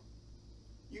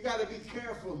 You got to be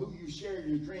careful who you share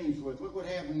your dreams with. Look what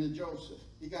happened to Joseph.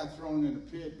 He got thrown in the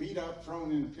pit, beat up, thrown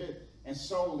in the pit, and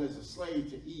sold as a slave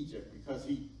to Egypt because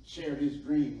he shared his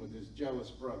dream with his jealous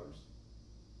brothers.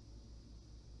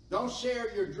 Don't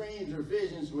share your dreams or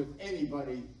visions with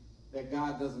anybody that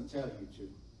God doesn't tell you to.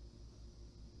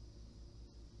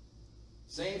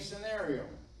 Same scenario.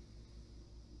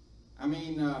 I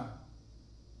mean,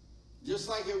 just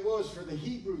like it was for the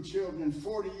Hebrew children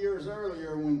 40 years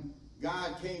earlier when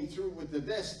God came through with the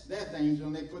death angel,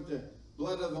 and they put the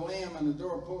blood of the lamb on the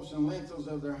doorposts and lintels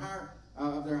of their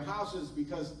houses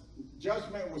because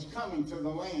judgment was coming to the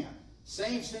land.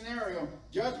 Same scenario.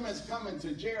 Judgment's coming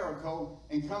to Jericho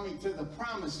and coming to the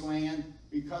promised land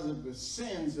because of the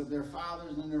sins of their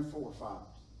fathers and their forefathers.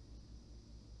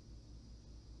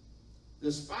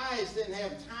 The spies didn't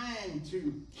have time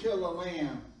to kill a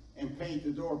lamb and paint the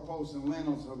doorposts and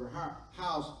lintels of their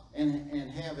house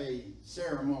and have a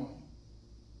ceremony.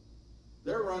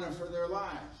 They're running for their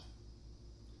lives.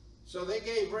 So they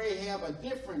gave Rahab a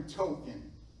different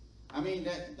token. I mean,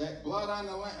 that blood on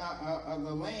of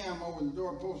the lamb over the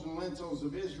doorposts and lintels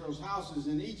of Israel's houses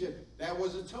in Egypt, that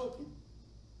was a token.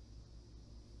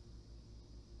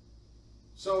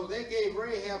 So they gave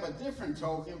Rahab a different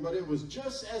token, but it was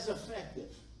just as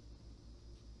effective.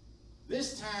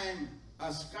 This time,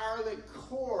 a scarlet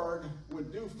cord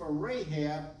would do for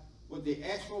Rahab what the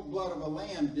actual blood of a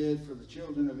lamb did for the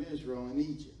children of Israel in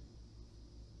Egypt.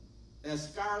 That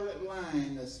scarlet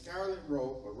line, that scarlet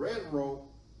rope, a red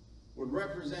rope, would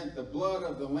represent the blood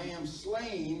of the lamb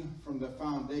slain from the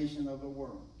foundation of the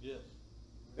world. Yes.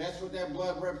 That's what that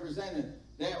blood represented.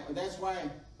 That's why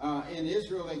in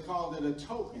Israel they called it a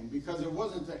token, because it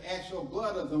wasn't the actual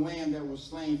blood of the lamb that was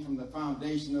slain from the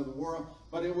foundation of the world,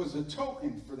 but it was a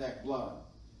token for that blood.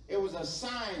 It was a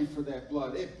sign for that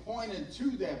blood. It pointed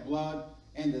to that blood,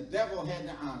 and the devil had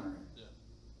to honor it. Yeah.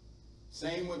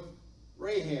 Same with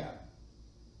Rahab.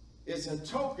 It's a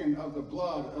token of the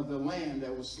blood of the lamb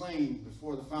that was slain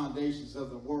before the foundations of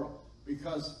the world,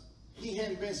 because he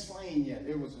hadn't been slain yet.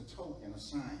 It was a token, a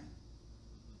sign.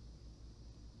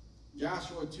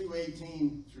 Joshua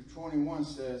 2:18 through 21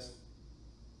 says,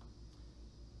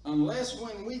 unless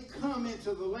when we come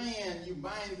into the land you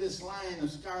bind this line of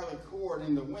scarlet cord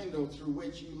in the window through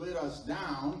which you let us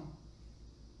down.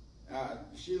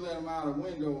 She let him out a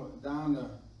window down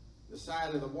the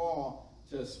side of the wall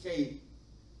to escape.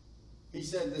 He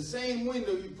said, the same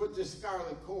window you put this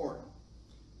scarlet cord.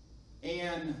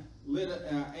 And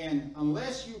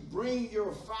unless you bring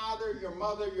your father, your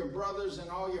mother, your brothers, and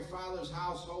all your father's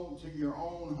household to your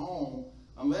own home,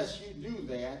 unless you do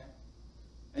that.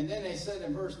 And then they said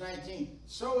in verse 19,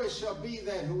 so it shall be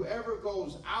that whoever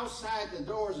goes outside the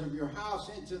doors of your house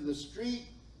into the street,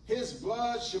 his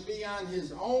blood shall be on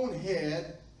his own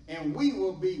head, and we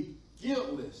will be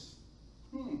guiltless.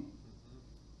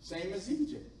 Same as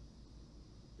Egypt.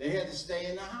 They had to stay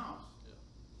in the house. Yeah.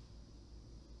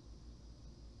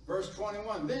 Verse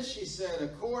 21, then she said,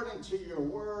 according to your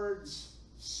words,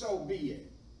 so be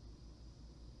it.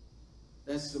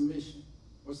 That's submission.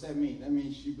 What's that mean? That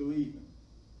means she believed him.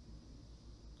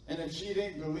 And if she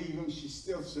didn't believe him, she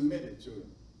still submitted to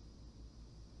him.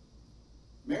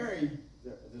 Mary,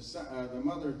 the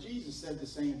mother of Jesus, said the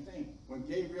same thing. When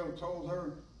Gabriel told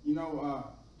her,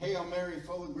 Hail Mary,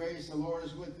 full of grace, the Lord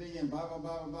is with thee, and blah, blah,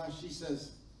 blah, blah, blah, she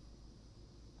says,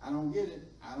 I don't get it.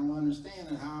 I don't understand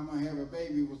it. How am I have a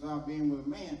baby without being with a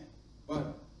man?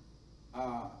 But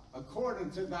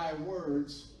according to thy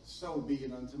words, so be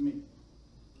it unto me.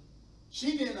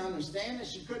 She didn't understand it.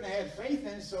 She couldn't have had faith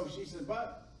in it, so she said,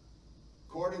 but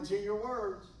according to your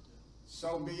words,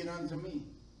 so be it unto me.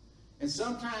 And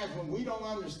sometimes when we don't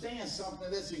understand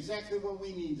something, that's exactly what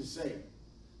we need to say.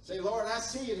 Say, Lord, I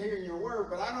see it here in your word,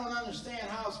 but I don't understand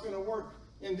how it's going to work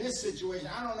in this situation.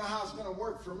 I don't know how it's going to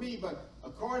work for me, but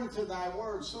according to thy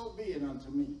word, so be it unto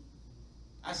me.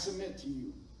 I submit to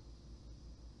you.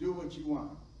 Do what you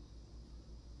want.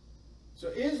 So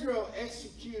Israel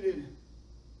executed.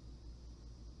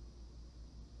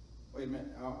 Wait a minute.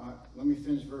 Let me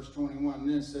finish verse 21. And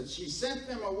then it says, she sent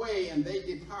them away, and they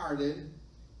departed,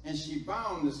 and she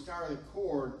bound the scarlet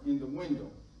cord in the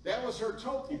window. That was her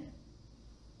token.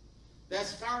 That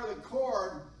scarlet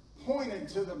cord pointed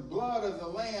to the blood of the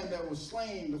lamb that was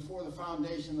slain before the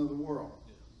foundation of the world.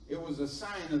 It was a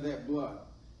sign of that blood.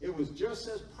 It was just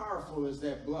as powerful as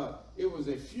that blood. It was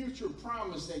a future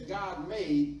promise that God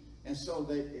made, and so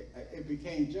it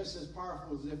became just as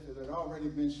powerful as if it had already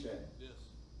been shed. Yes.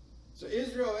 So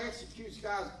Israel executes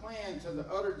God's plan to the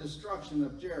utter destruction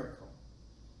of Jericho.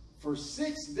 For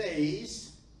 6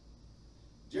 days,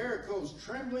 Jericho's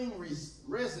trembling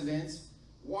residents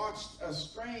watched a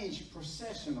strange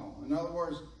processional. In other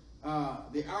words,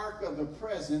 the Ark of the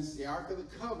Presence, the Ark of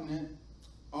the Covenant,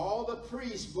 all the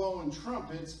priests blowing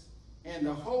trumpets, and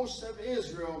the host of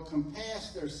Israel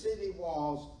compassed their city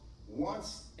walls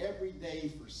once every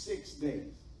day for 6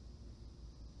 days.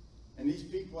 And these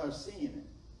people are seeing it.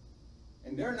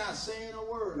 And they're not saying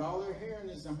a word. All they're hearing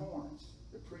is the horns,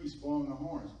 the priests blowing the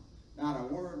horns. Not a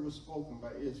word was spoken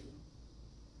by Israel.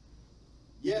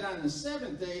 Yet on the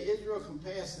 7th day, Israel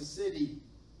compassed the city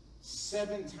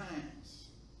 7 times.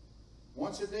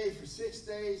 Once a day for 6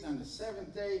 days. On the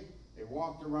 7th day, they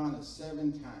walked around it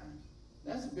 7 times.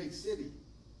 That's a big city.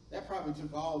 That probably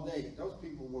took all day. Those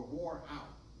people were wore out.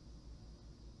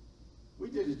 We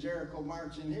did a Jericho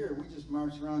march in here. We just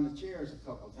marched around the chairs a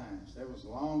couple times. That was a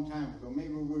long time ago.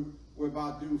 Maybe we're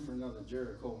about due for another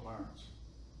Jericho march.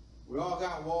 We all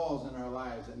got walls in our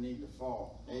lives that need to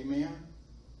fall. Amen?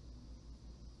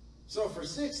 So for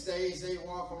 6 days, they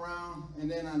walk around, and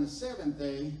then on the 7th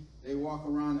day, they walk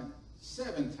around it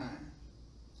 7 times.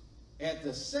 At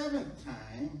the 7th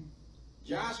time,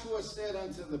 Joshua said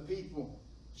unto the people,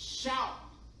 shout,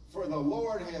 for the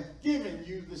Lord hath given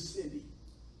you the city.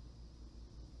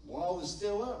 Wall is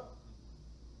still up.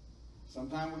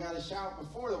 Sometimes we got to shout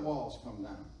before the walls come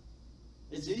down.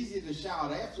 It's easy to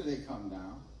shout after they come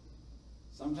down.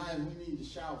 Sometimes we need to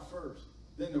shout first,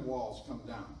 then the walls come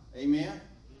down. Amen?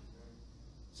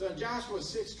 So in Joshua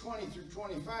 6:20 through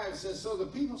 25, it says, so the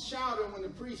people shouted when the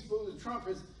priest blew the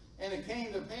trumpets, and it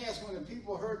came to pass when the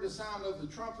people heard the sound of the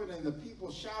trumpet, and the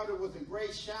people shouted with a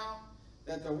great shout,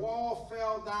 that the wall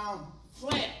fell down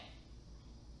flat.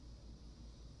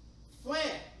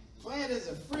 Flat. Flat as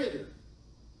a fritter.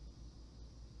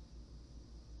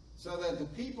 So that the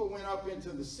people went up into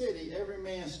the city, every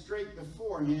man straight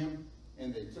before him,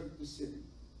 and they took the city.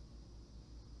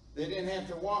 They didn't have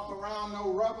to walk around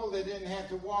no rubble. They didn't have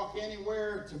to walk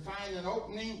anywhere to find an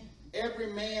opening.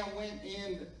 Every man went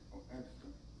in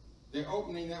the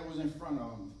opening that was in front of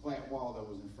them, the flat wall that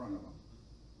was in front of them.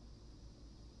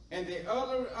 And they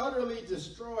utterly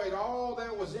destroyed all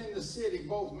that was in the city,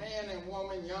 both man and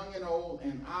woman, young and old,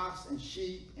 and ox and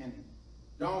sheep and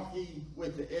donkey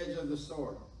with the edge of the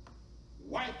sword.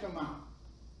 Wiped them out.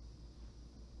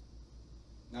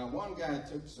 Now one guy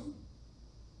took some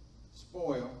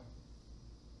spoil.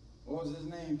 What was his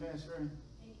name, Pastor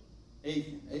Ray?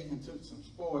 Achan. Achan took some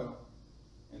spoil,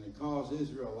 and it caused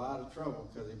Israel a lot of trouble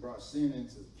because he brought sin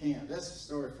into the camp. That's a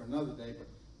story for another day. But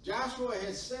Joshua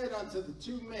had said unto the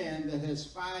two men that had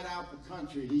spied out the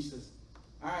country, he says,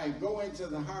 all right, go into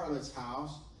the harlot's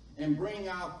house and bring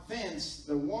out thence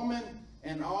the woman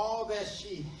and all that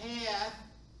she hath,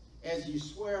 as you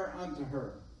swear unto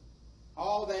her.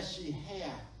 All that she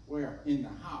hath, where? In the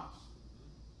house.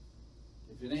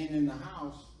 If it ain't in the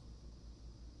house,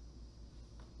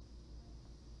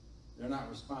 they're not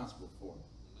responsible for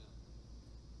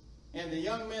it. And the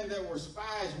young men that were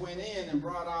spies went in and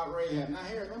brought out Rahab. Now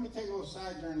here, let me take a little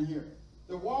sojourn here.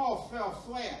 The wall fell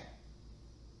flat.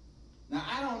 Now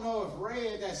I don't know if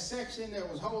Rahab, that section that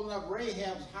was holding up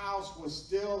Rahab's house, was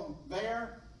still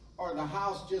there, or the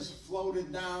house just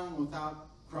floated down without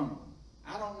crumbling.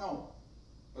 I don't know.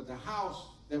 But the house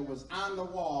that was on the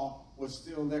wall was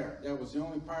still there. That was the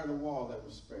only part of the wall that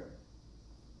was spared.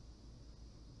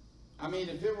 I mean,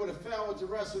 if it would have fell with the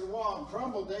rest of the wall and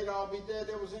crumbled, they'd all be dead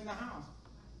that was in the house.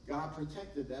 God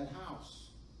protected that house.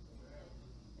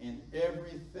 And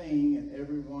everything and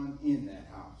everyone in that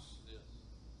house.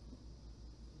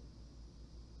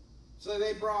 So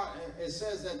they brought, it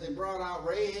says that they brought out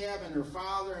Rahab and her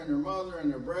father and her mother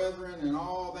and her brethren and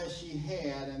all that she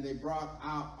had, and they brought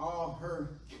out all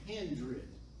her kindred.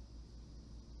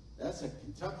 That's a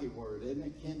Kentucky word, isn't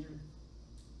it, kindred?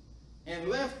 And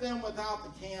left them without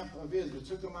the camp of Israel.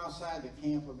 Took them outside the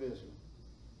camp of Israel.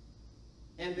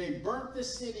 And they burnt the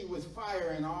city with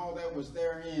fire and all that was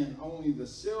therein. Only the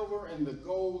silver and the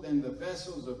gold and the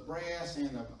vessels of brass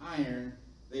and of iron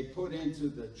they put into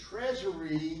the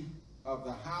treasury of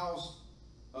the house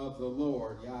of the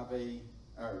Lord, Yahweh,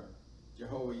 or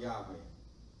Jehovah Yahweh.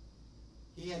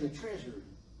 He had a treasury.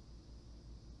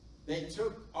 They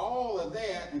took all of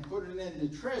that and put it in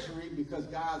the treasury because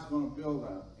God's going to build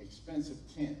an expensive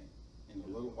tent in a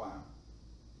little while.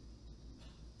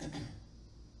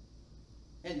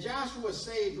 And Joshua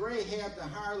saved Rahab the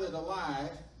harlot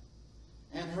alive,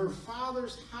 and her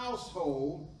father's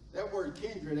household. That word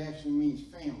kindred actually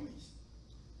means families.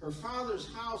 Her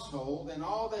father's household and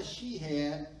all that she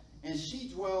had, and she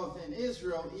dwelleth in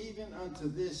Israel even unto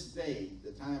this day,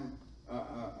 the time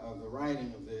of the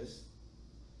writing of this,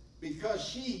 because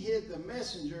she hid the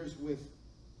messengers with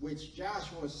which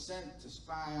Joshua sent to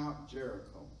spy out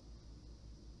Jericho.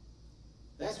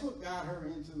 That's what got her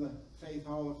into the Faith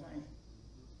Hall of Fame.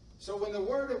 So when the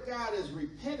Word of God is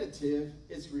repetitive,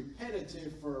 it's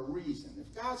repetitive for a reason.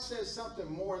 If God says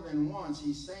something more than once,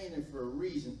 He's saying it for a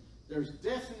reason. There's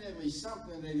definitely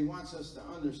something that He wants us to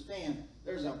understand.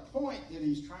 There's a point that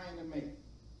He's trying to make.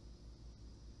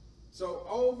 So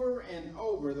over and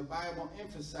over, the Bible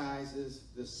emphasizes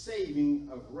the saving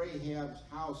of Rahab's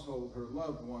household, her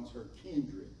loved ones, her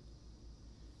kindred.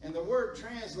 And the word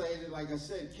translated, like I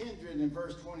said, kindred in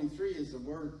verse 23 is the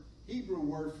word, Hebrew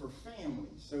word for family.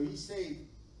 So He saved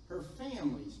her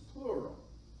families, plural.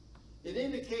 It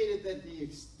indicated that the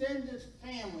extended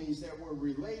families that were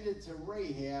related to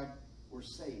Rahab were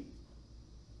saved.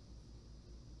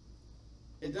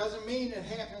 It doesn't mean it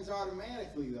happens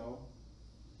automatically, though.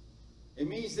 It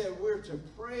means that we're to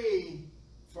pray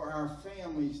for our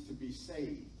families to be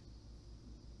saved.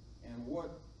 And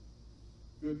what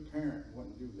good parent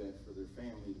wouldn't do that for their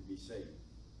family to be saved?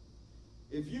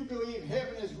 If you believe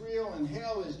heaven is real and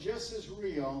hell is just as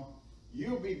real,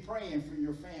 you'll be praying for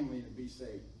your family to be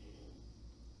saved.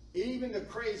 Even the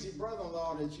crazy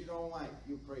brother-in-law that you don't like,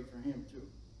 you'll pray for him too.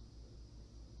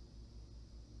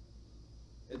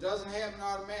 It doesn't happen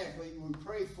automatically. We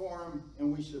pray for him,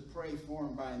 and we should pray for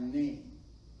him by name.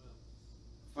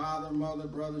 Father, mother,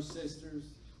 brothers, sisters.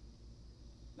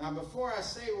 Now, before I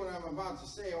say what I'm about to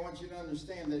say, I want you to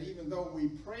understand that even though we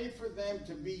pray for them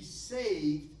to be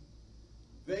saved,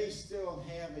 they still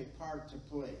have a part to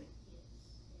play.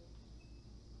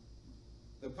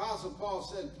 The Apostle Paul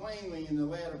said plainly in the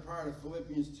latter part of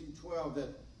Philippians 2:12 that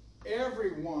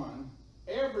everyone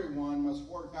must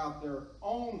work out their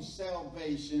own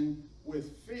salvation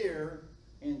with fear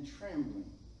and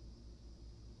trembling.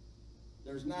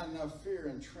 There's not enough fear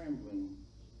and trembling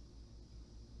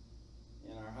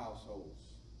in our households.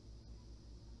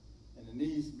 And it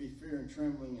needs to be fear and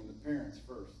trembling in the parents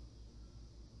first.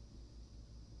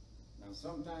 Now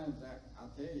sometimes,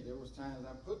 I'll tell you, there was times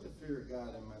I put the fear of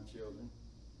God in my children.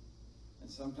 And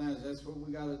sometimes that's what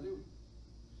we got to do.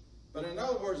 But in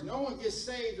other words, no one gets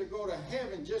saved or go to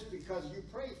heaven just because you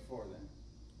prayed for them.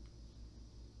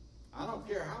 I don't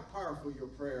care how powerful your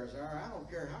prayers are. I don't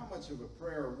care how much of a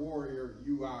prayer warrior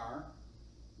you are.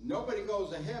 Nobody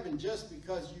goes to heaven just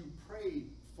because you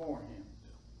prayed for him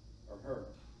or her.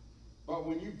 But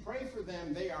when you pray for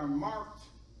them, they are marked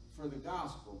for the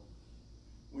gospel.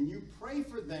 When you pray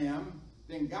for them,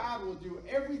 then God will do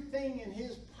everything in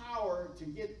his power to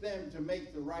get them to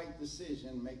make the right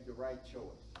decision, make the right choice.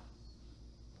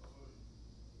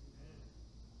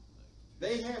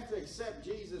 They have to accept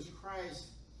Jesus Christ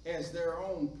as their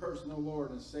own personal Lord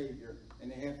and Savior,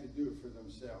 and they have to do it for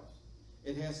themselves.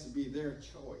 It has to be their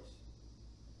choice.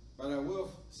 But I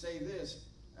will say this,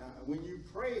 when you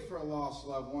pray for a lost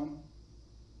loved one,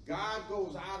 God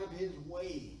goes out of his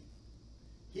way.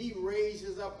 He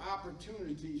raises up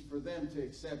opportunities for them to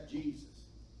accept Jesus.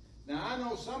 Now, I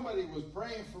know somebody was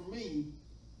praying for me,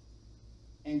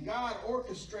 and God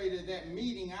orchestrated that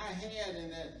meeting I had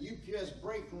in that UPS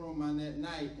break room on that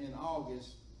night in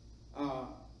August,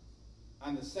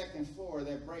 on the second floor of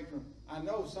that break room. I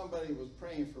know somebody was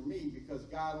praying for me because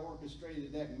God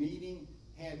orchestrated that meeting,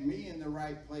 had me in the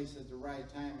right place at the right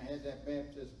time, and had that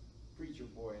Baptist preacher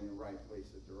boy in the right place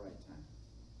at the right time.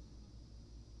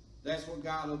 That's what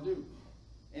God will do.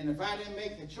 And if I didn't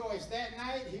make the choice that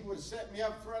night, he would have set me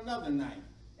up for another night,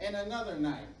 and another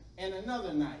night, and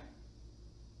another night.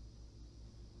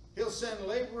 He'll send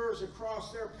laborers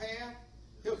across their path.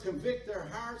 He'll convict their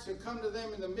hearts. He'll come to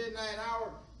them in the midnight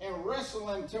hour and wrestle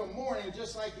them till morning,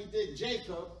 just like he did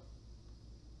Jacob.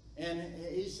 And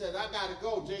he said, I got to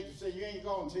go. Jacob said, you ain't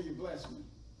going until you bless me.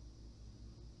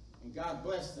 And God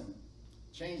blessed him.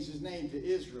 Changed his name to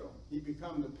Israel. He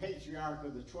became the patriarch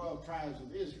of the 12 tribes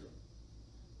of Israel.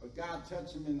 But God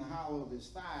touched him in the hollow of his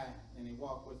thigh, and he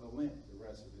walked with a limp the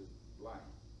rest of his life.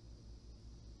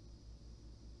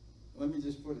 Let me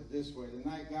just put it this way. The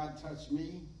night God touched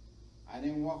me, I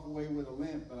didn't walk away with a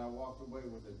limp, but I walked away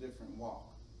with a different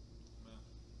walk. Amen.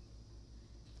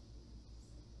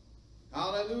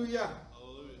 Hallelujah.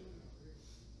 Hallelujah.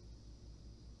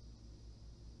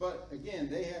 But again,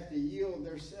 they have to yield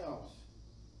themselves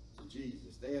to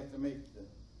Jesus. They have to make the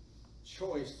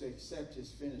choice to accept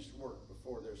his finished work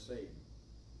before they're saved.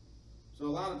 So a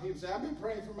lot of people say, I've been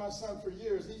praying for my son for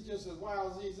years. He's just as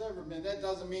wild as he's ever been. That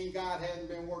doesn't mean God hadn't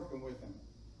been working with him.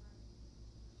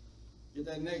 Get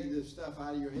that negative stuff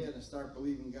out of your head and start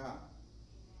believing God.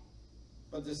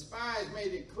 But the spies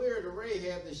made it clear to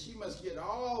Rahab that she must get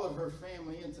all of her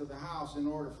family into the house in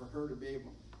order for her to be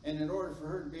able, and in order for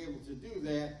her to be able to do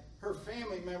that, her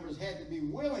family members had to be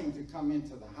willing to come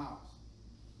into the house.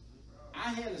 I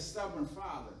had a stubborn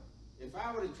father. If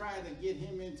I would have tried to get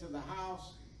him into the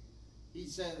house, he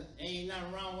said, ain't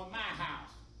nothing wrong with my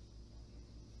house.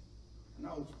 I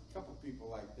know a couple people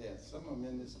like that, some of them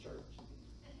in this church.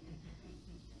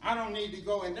 I don't need to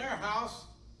go in their house.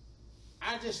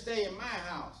 I just stay in my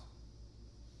house.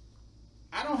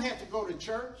 I don't have to go to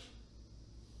church.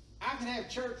 I can have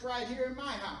church right here in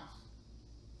my house.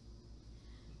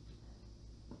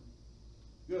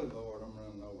 Good Lord, I'm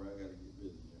running over. I got to get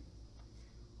busy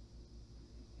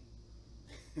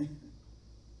here.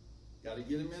 Got to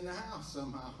get him in the house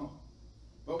somehow.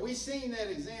 But we've seen that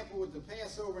example with the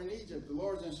Passover in Egypt. The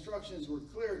Lord's instructions were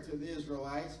clear to the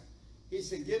Israelites. He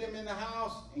said, get him in the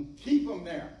house and keep him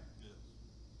there. Yes.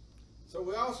 So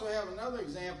we also have another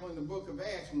example in the book of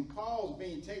Acts when Paul's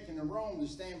being taken to Rome to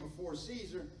stand before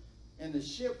Caesar, and the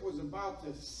ship was about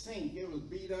to sink. It was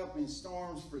beat up in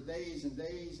storms for days and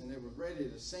days, and it was ready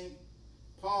to sink.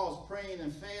 Paul's praying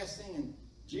and fasting, and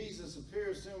Jesus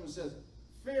appears to him and says,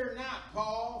 fear not,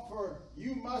 Paul, for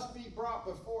you must be brought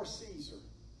before Caesar.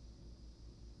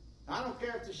 I don't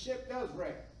care if the ship does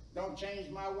wreck. Don't change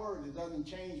my word. It doesn't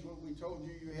change what we told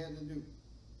you you had to do.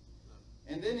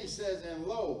 And then he says, and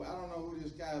lo, I don't know who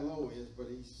this guy Lo is, but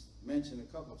he's mentioned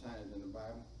a couple times in the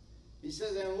Bible. He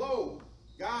says, and lo,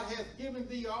 God hath given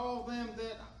thee all them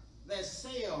that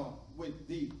sail with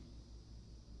thee.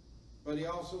 But he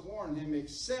also warned him,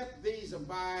 except these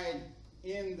abide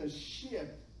in the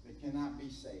ship that cannot be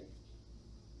saved.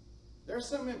 There's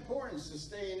some importance to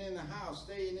staying in the house,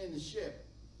 staying in the ship.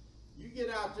 You get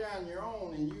out there on your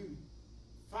own and you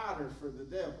fodder for the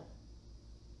devil.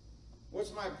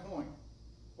 What's my point?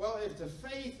 Well, if the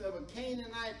faith of a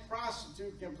Canaanite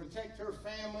prostitute can protect her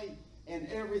family and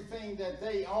everything that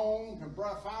they own, her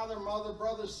father, mother,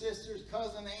 brothers, sisters,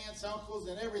 cousins, aunts, uncles,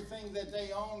 and everything that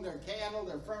they own, their cattle,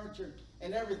 their furniture,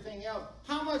 and everything else,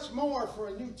 how much more for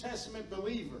a New Testament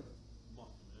believer?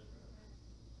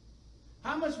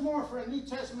 How much more for a New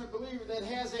Testament believer that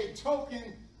has a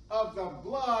token of the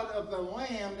blood of the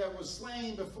Lamb that was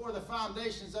slain before the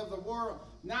foundations of the world,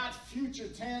 not future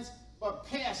tense, but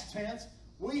past tense.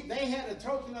 They had a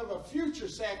token of a future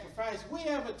sacrifice. We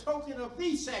have a token of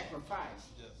the sacrifice.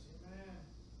 Yes. Amen.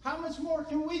 How much more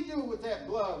can we do with that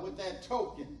blood, with that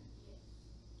token?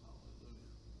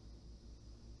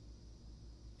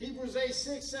 Yes. Hebrews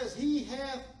 8:6 says, He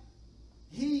hath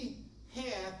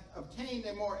obtained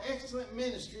a more excellent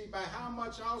ministry, by how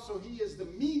much also he is the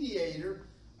mediator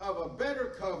of a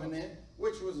better covenant,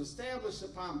 which was established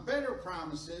upon better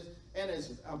promises, and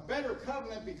is a better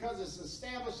covenant because it's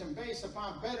established and based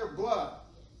upon better blood.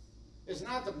 It's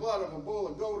not the blood of a bull,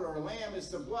 a goat, or a lamb. It's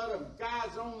the blood of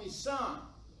God's only Son.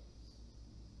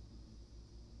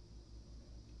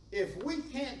 If we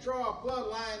can't draw a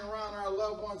bloodline around our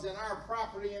loved ones and our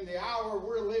property in the hour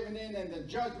we're living in and the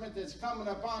judgment that's coming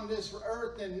upon this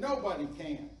earth, then nobody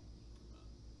can.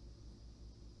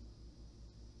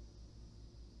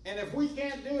 And if we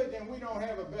can't do it, then we don't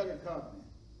have a better covenant.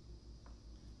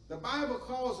 The Bible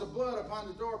calls the blood upon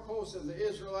the doorposts of the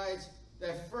Israelites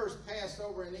that first passed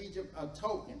over in Egypt a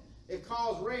token. It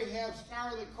calls Rahab's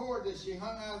scarlet cord that she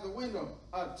hung out of the window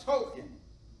a token.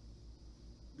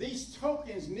 These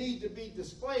tokens need to be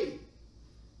displayed.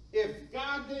 If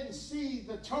God didn't see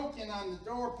the token on the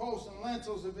doorposts and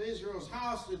lintels of Israel's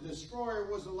house, the destroyer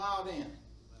was allowed in.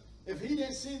 If he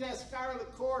didn't see that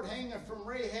scarlet cord hanging from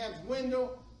Rahab's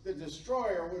window, the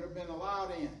destroyer would have been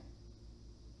allowed in.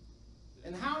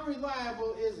 And how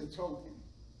reliable is a token?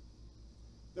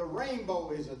 The rainbow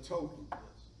is a token.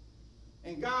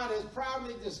 And God has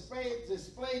proudly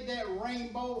displayed that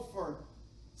rainbow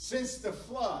since the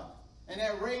flood. And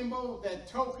that rainbow, that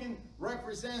token,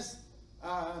 represents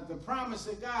the promise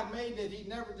that God made that he'd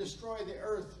never destroy the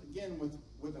earth again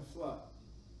with a flood.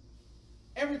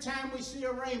 Every time we see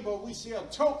a rainbow, we see a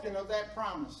token of that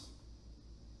promise.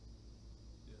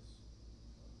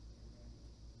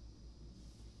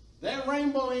 That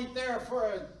rainbow ain't there for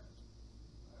a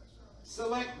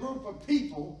select group of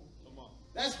people.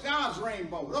 That's God's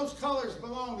rainbow. Those colors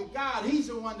belong to God. He's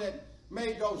the one that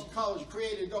made those colors,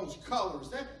 created those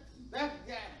colors. That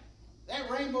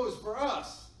rainbow is for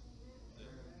us.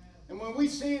 And when we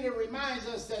see it, it reminds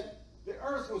us that the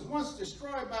earth was once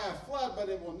destroyed by a flood, but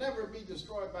it will never be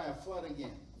destroyed by a flood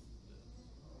again.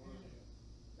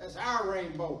 That's our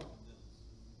rainbow.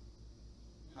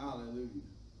 Hallelujah.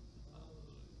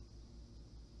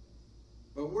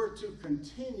 But we're to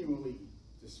continually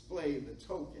display the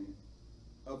token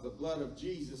of the blood of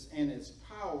Jesus and its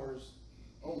powers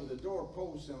over the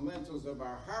doorposts and lintels of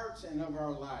our hearts and of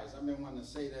our lives. I've been wanting to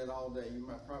say that all day. You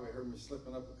might probably heard me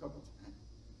slipping up a couple times.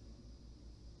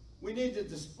 We need to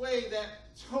display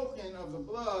that token of the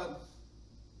blood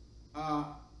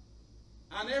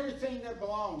on everything that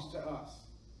belongs to us.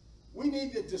 We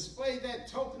need to display that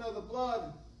token of the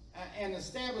blood and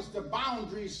establish the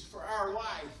boundaries for our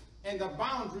life and the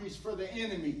boundaries for the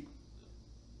enemy.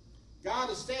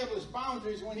 God established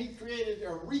boundaries when he created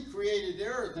or recreated the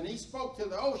earth, and he spoke to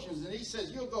the oceans, and he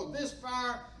says, you'll go this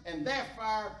far and that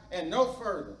far and no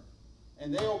further.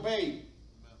 And they obeyed.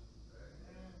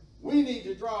 We need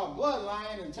to draw a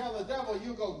bloodline and tell the devil,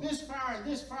 you go this far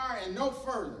and no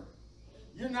further.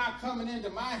 You're not coming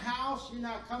into my house. You're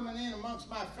not coming in amongst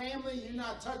my family. You're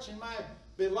not touching my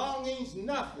belongings,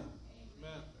 nothing.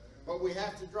 Amen. But we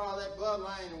have to draw that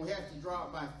bloodline, and we have to draw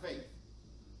it by faith.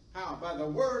 How? By the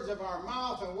words of our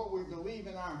mouth and what we believe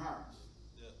in our hearts.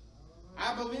 Yeah.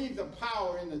 I believe the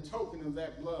power in the token of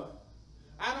that blood.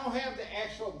 I don't have the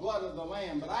actual blood of the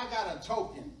Lamb, but I got a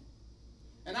token.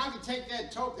 And I can take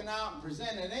that token out and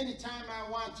present it anytime I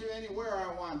want to, anywhere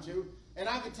I want to. And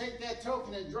I can take that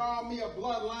token and draw me a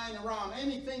bloodline around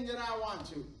anything that I want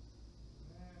to.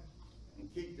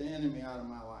 And keep the enemy out of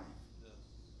my life. Yes.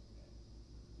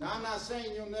 Now, I'm not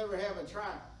saying you'll never have a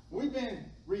trial. We've been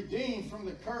redeemed from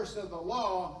the curse of the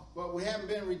law, but we haven't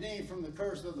been redeemed from the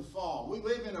curse of the fall. We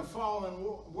live in a fallen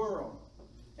world.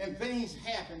 And things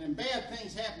happen, and bad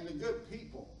things happen to good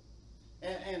people.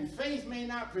 And faith may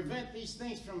not prevent these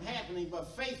things from happening,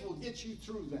 but faith will get you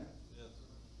through them. Yes.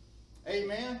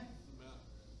 Amen?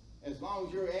 As long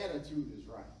as your attitude is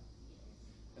right.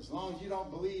 As long as you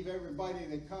don't believe everybody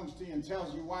that comes to you and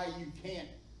tells you why you can't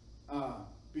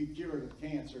be cured of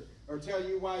cancer, or tell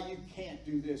you why you can't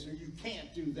do this or you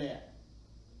can't do that.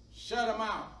 Shut them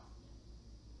out.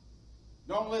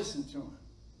 Don't listen to them.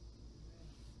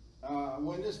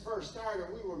 When this first started,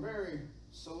 we were very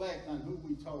select on who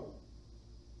we told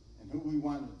and who we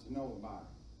wanted to know about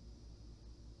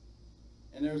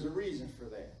it. And there's a reason for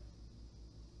that.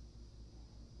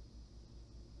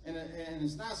 And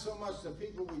it's not so much the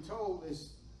people we told,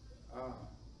 it's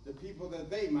the people that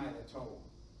they might have told.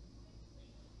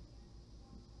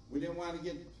 We didn't want to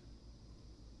get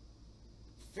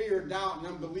fear, doubt, and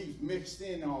unbelief mixed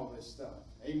in all this stuff.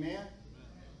 Amen?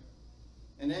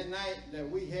 And that night that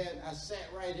we had, I sat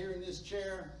right here in this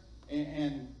chair,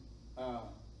 and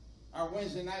our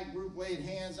Wednesday night group laid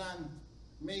hands on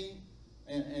me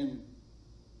and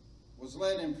was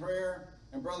led in prayer.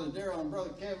 And Brother Darrell and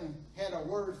Brother Kevin had a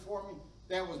word for me.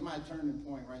 That was my turning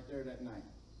point right there that night.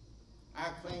 I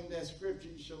claimed that scripture,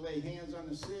 you shall lay hands on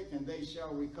the sick and they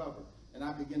shall recover. And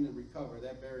I began to recover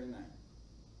that very night.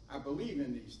 I believe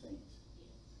in these things.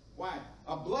 Why?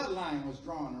 A bloodline was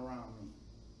drawn around me.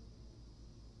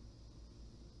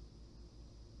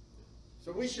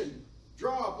 So we should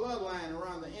draw a bloodline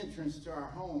around the entrance to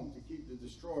our home to keep the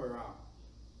destroyer out.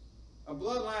 A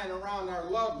bloodline around our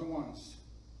loved ones.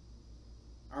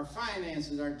 Our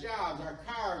finances, our jobs, our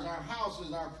cars, our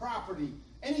houses, our property.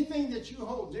 Anything that you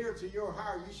hold dear to your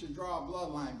heart, you should draw a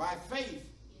bloodline by faith.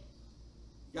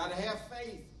 You got to have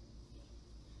faith.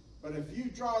 But if you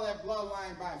draw that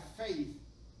bloodline by faith,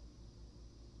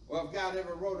 well, if God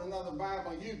ever wrote another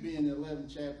Bible, you'd be in the 11th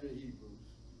chapter of Hebrews.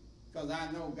 Because I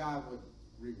know God would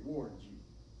reward you.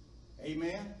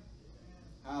 Amen?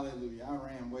 Hallelujah. I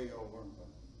ran way over.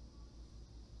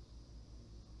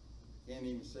 Can't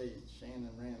even say Shannon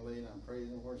ran late on praise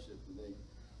and worship today.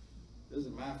 This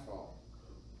is my fault.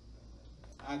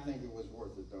 I think it was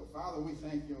worth it, though. Father, we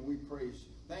thank you and we praise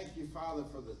you. Thank you, Father,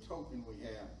 for the token we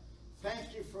have.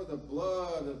 Thank you for the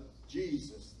blood of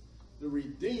Jesus, the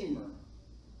Redeemer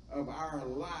of our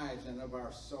lives and of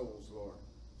our souls, Lord.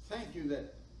 Thank you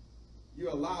that you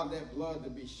allowed that blood to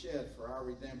be shed for our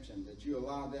redemption, that you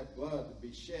allowed that blood to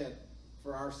be shed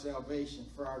for our salvation,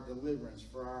 for our deliverance,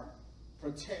 for our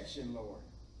protection, Lord.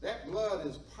 That blood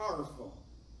is powerful.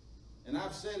 And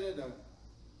I've said it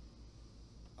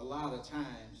a lot of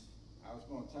times. I was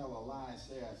going to tell a lie and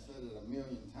say I said it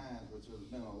 1,000,000 times, which would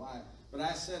have been a lie. But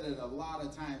I said it a lot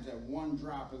of times that one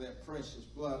drop of that precious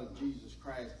blood of Jesus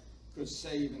Christ could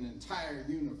save an entire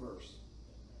universe.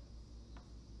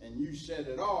 And you shed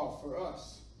it all for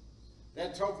us.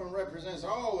 That token represents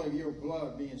all of your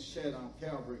blood being shed on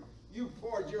Calvary. You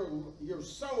poured your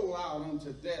soul out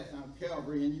unto death on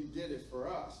Calvary, and you did it for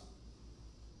us.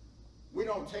 We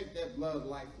don't take that blood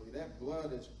lightly. That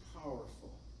blood is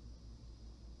powerful.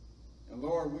 And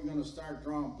Lord, we're going to start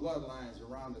drawing bloodlines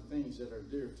around the things that are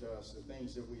dear to us, the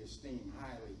things that we esteem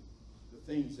highly, the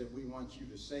things that we want you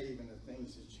to save, and the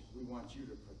things that we want you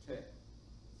to protect.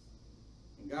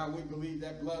 And God, we believe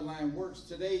that bloodline works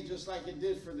today just like it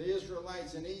did for the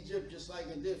Israelites in Egypt, just like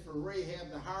it did for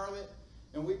Rahab the harlot.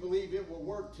 And we believe it will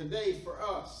work today for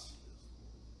us.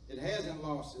 It hasn't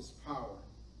lost its power.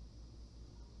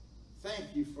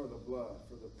 Thank you for the blood,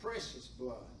 for the precious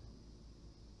blood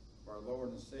of our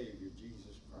Lord and Savior,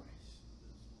 Jesus Christ.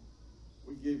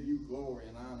 We give you glory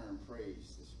and honor and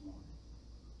praise this morning.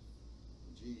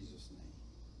 In Jesus' name.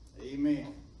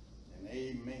 Amen and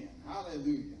amen.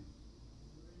 Hallelujah.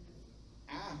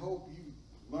 I hope you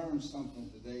learned something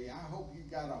today. I hope you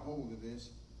got a hold of this.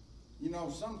 You know,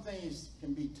 some things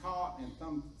can be taught and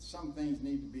some things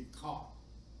need to be caught.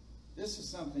 This is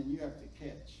something you have to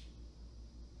catch.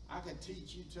 I could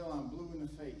teach you till I'm blue in the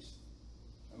face.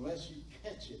 Unless you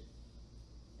catch it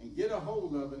and get a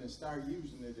hold of it and start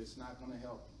using it, it's not going to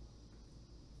help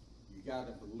you. You got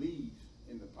to believe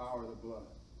in the power of the blood.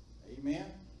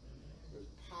 Amen? There's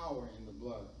power in the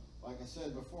blood. Like I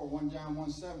said before, 1 John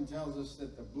 1:7 tells us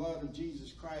that the blood of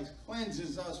Jesus Christ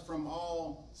cleanses us from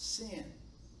all sin.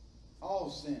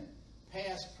 All sin.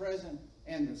 Past, present,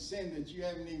 and the sin that you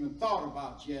haven't even thought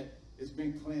about yet has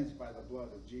been cleansed by the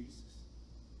blood of Jesus.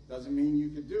 Doesn't mean you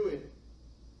could do it,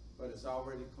 but it's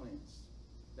already cleansed.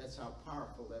 That's how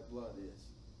powerful that blood is.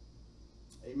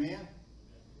 Amen?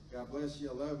 God bless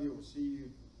you. I love you. We'll see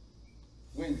you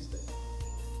Wednesday.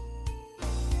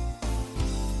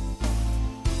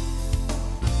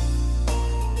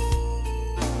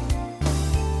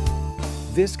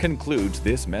 This concludes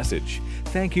this message.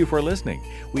 Thank you for listening.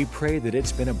 We pray that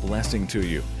it's been a blessing to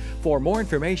you. For more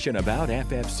information about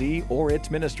FFC or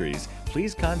its ministries,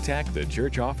 please contact the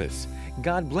church office.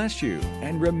 God bless you,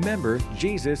 and remember,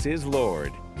 Jesus is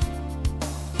Lord.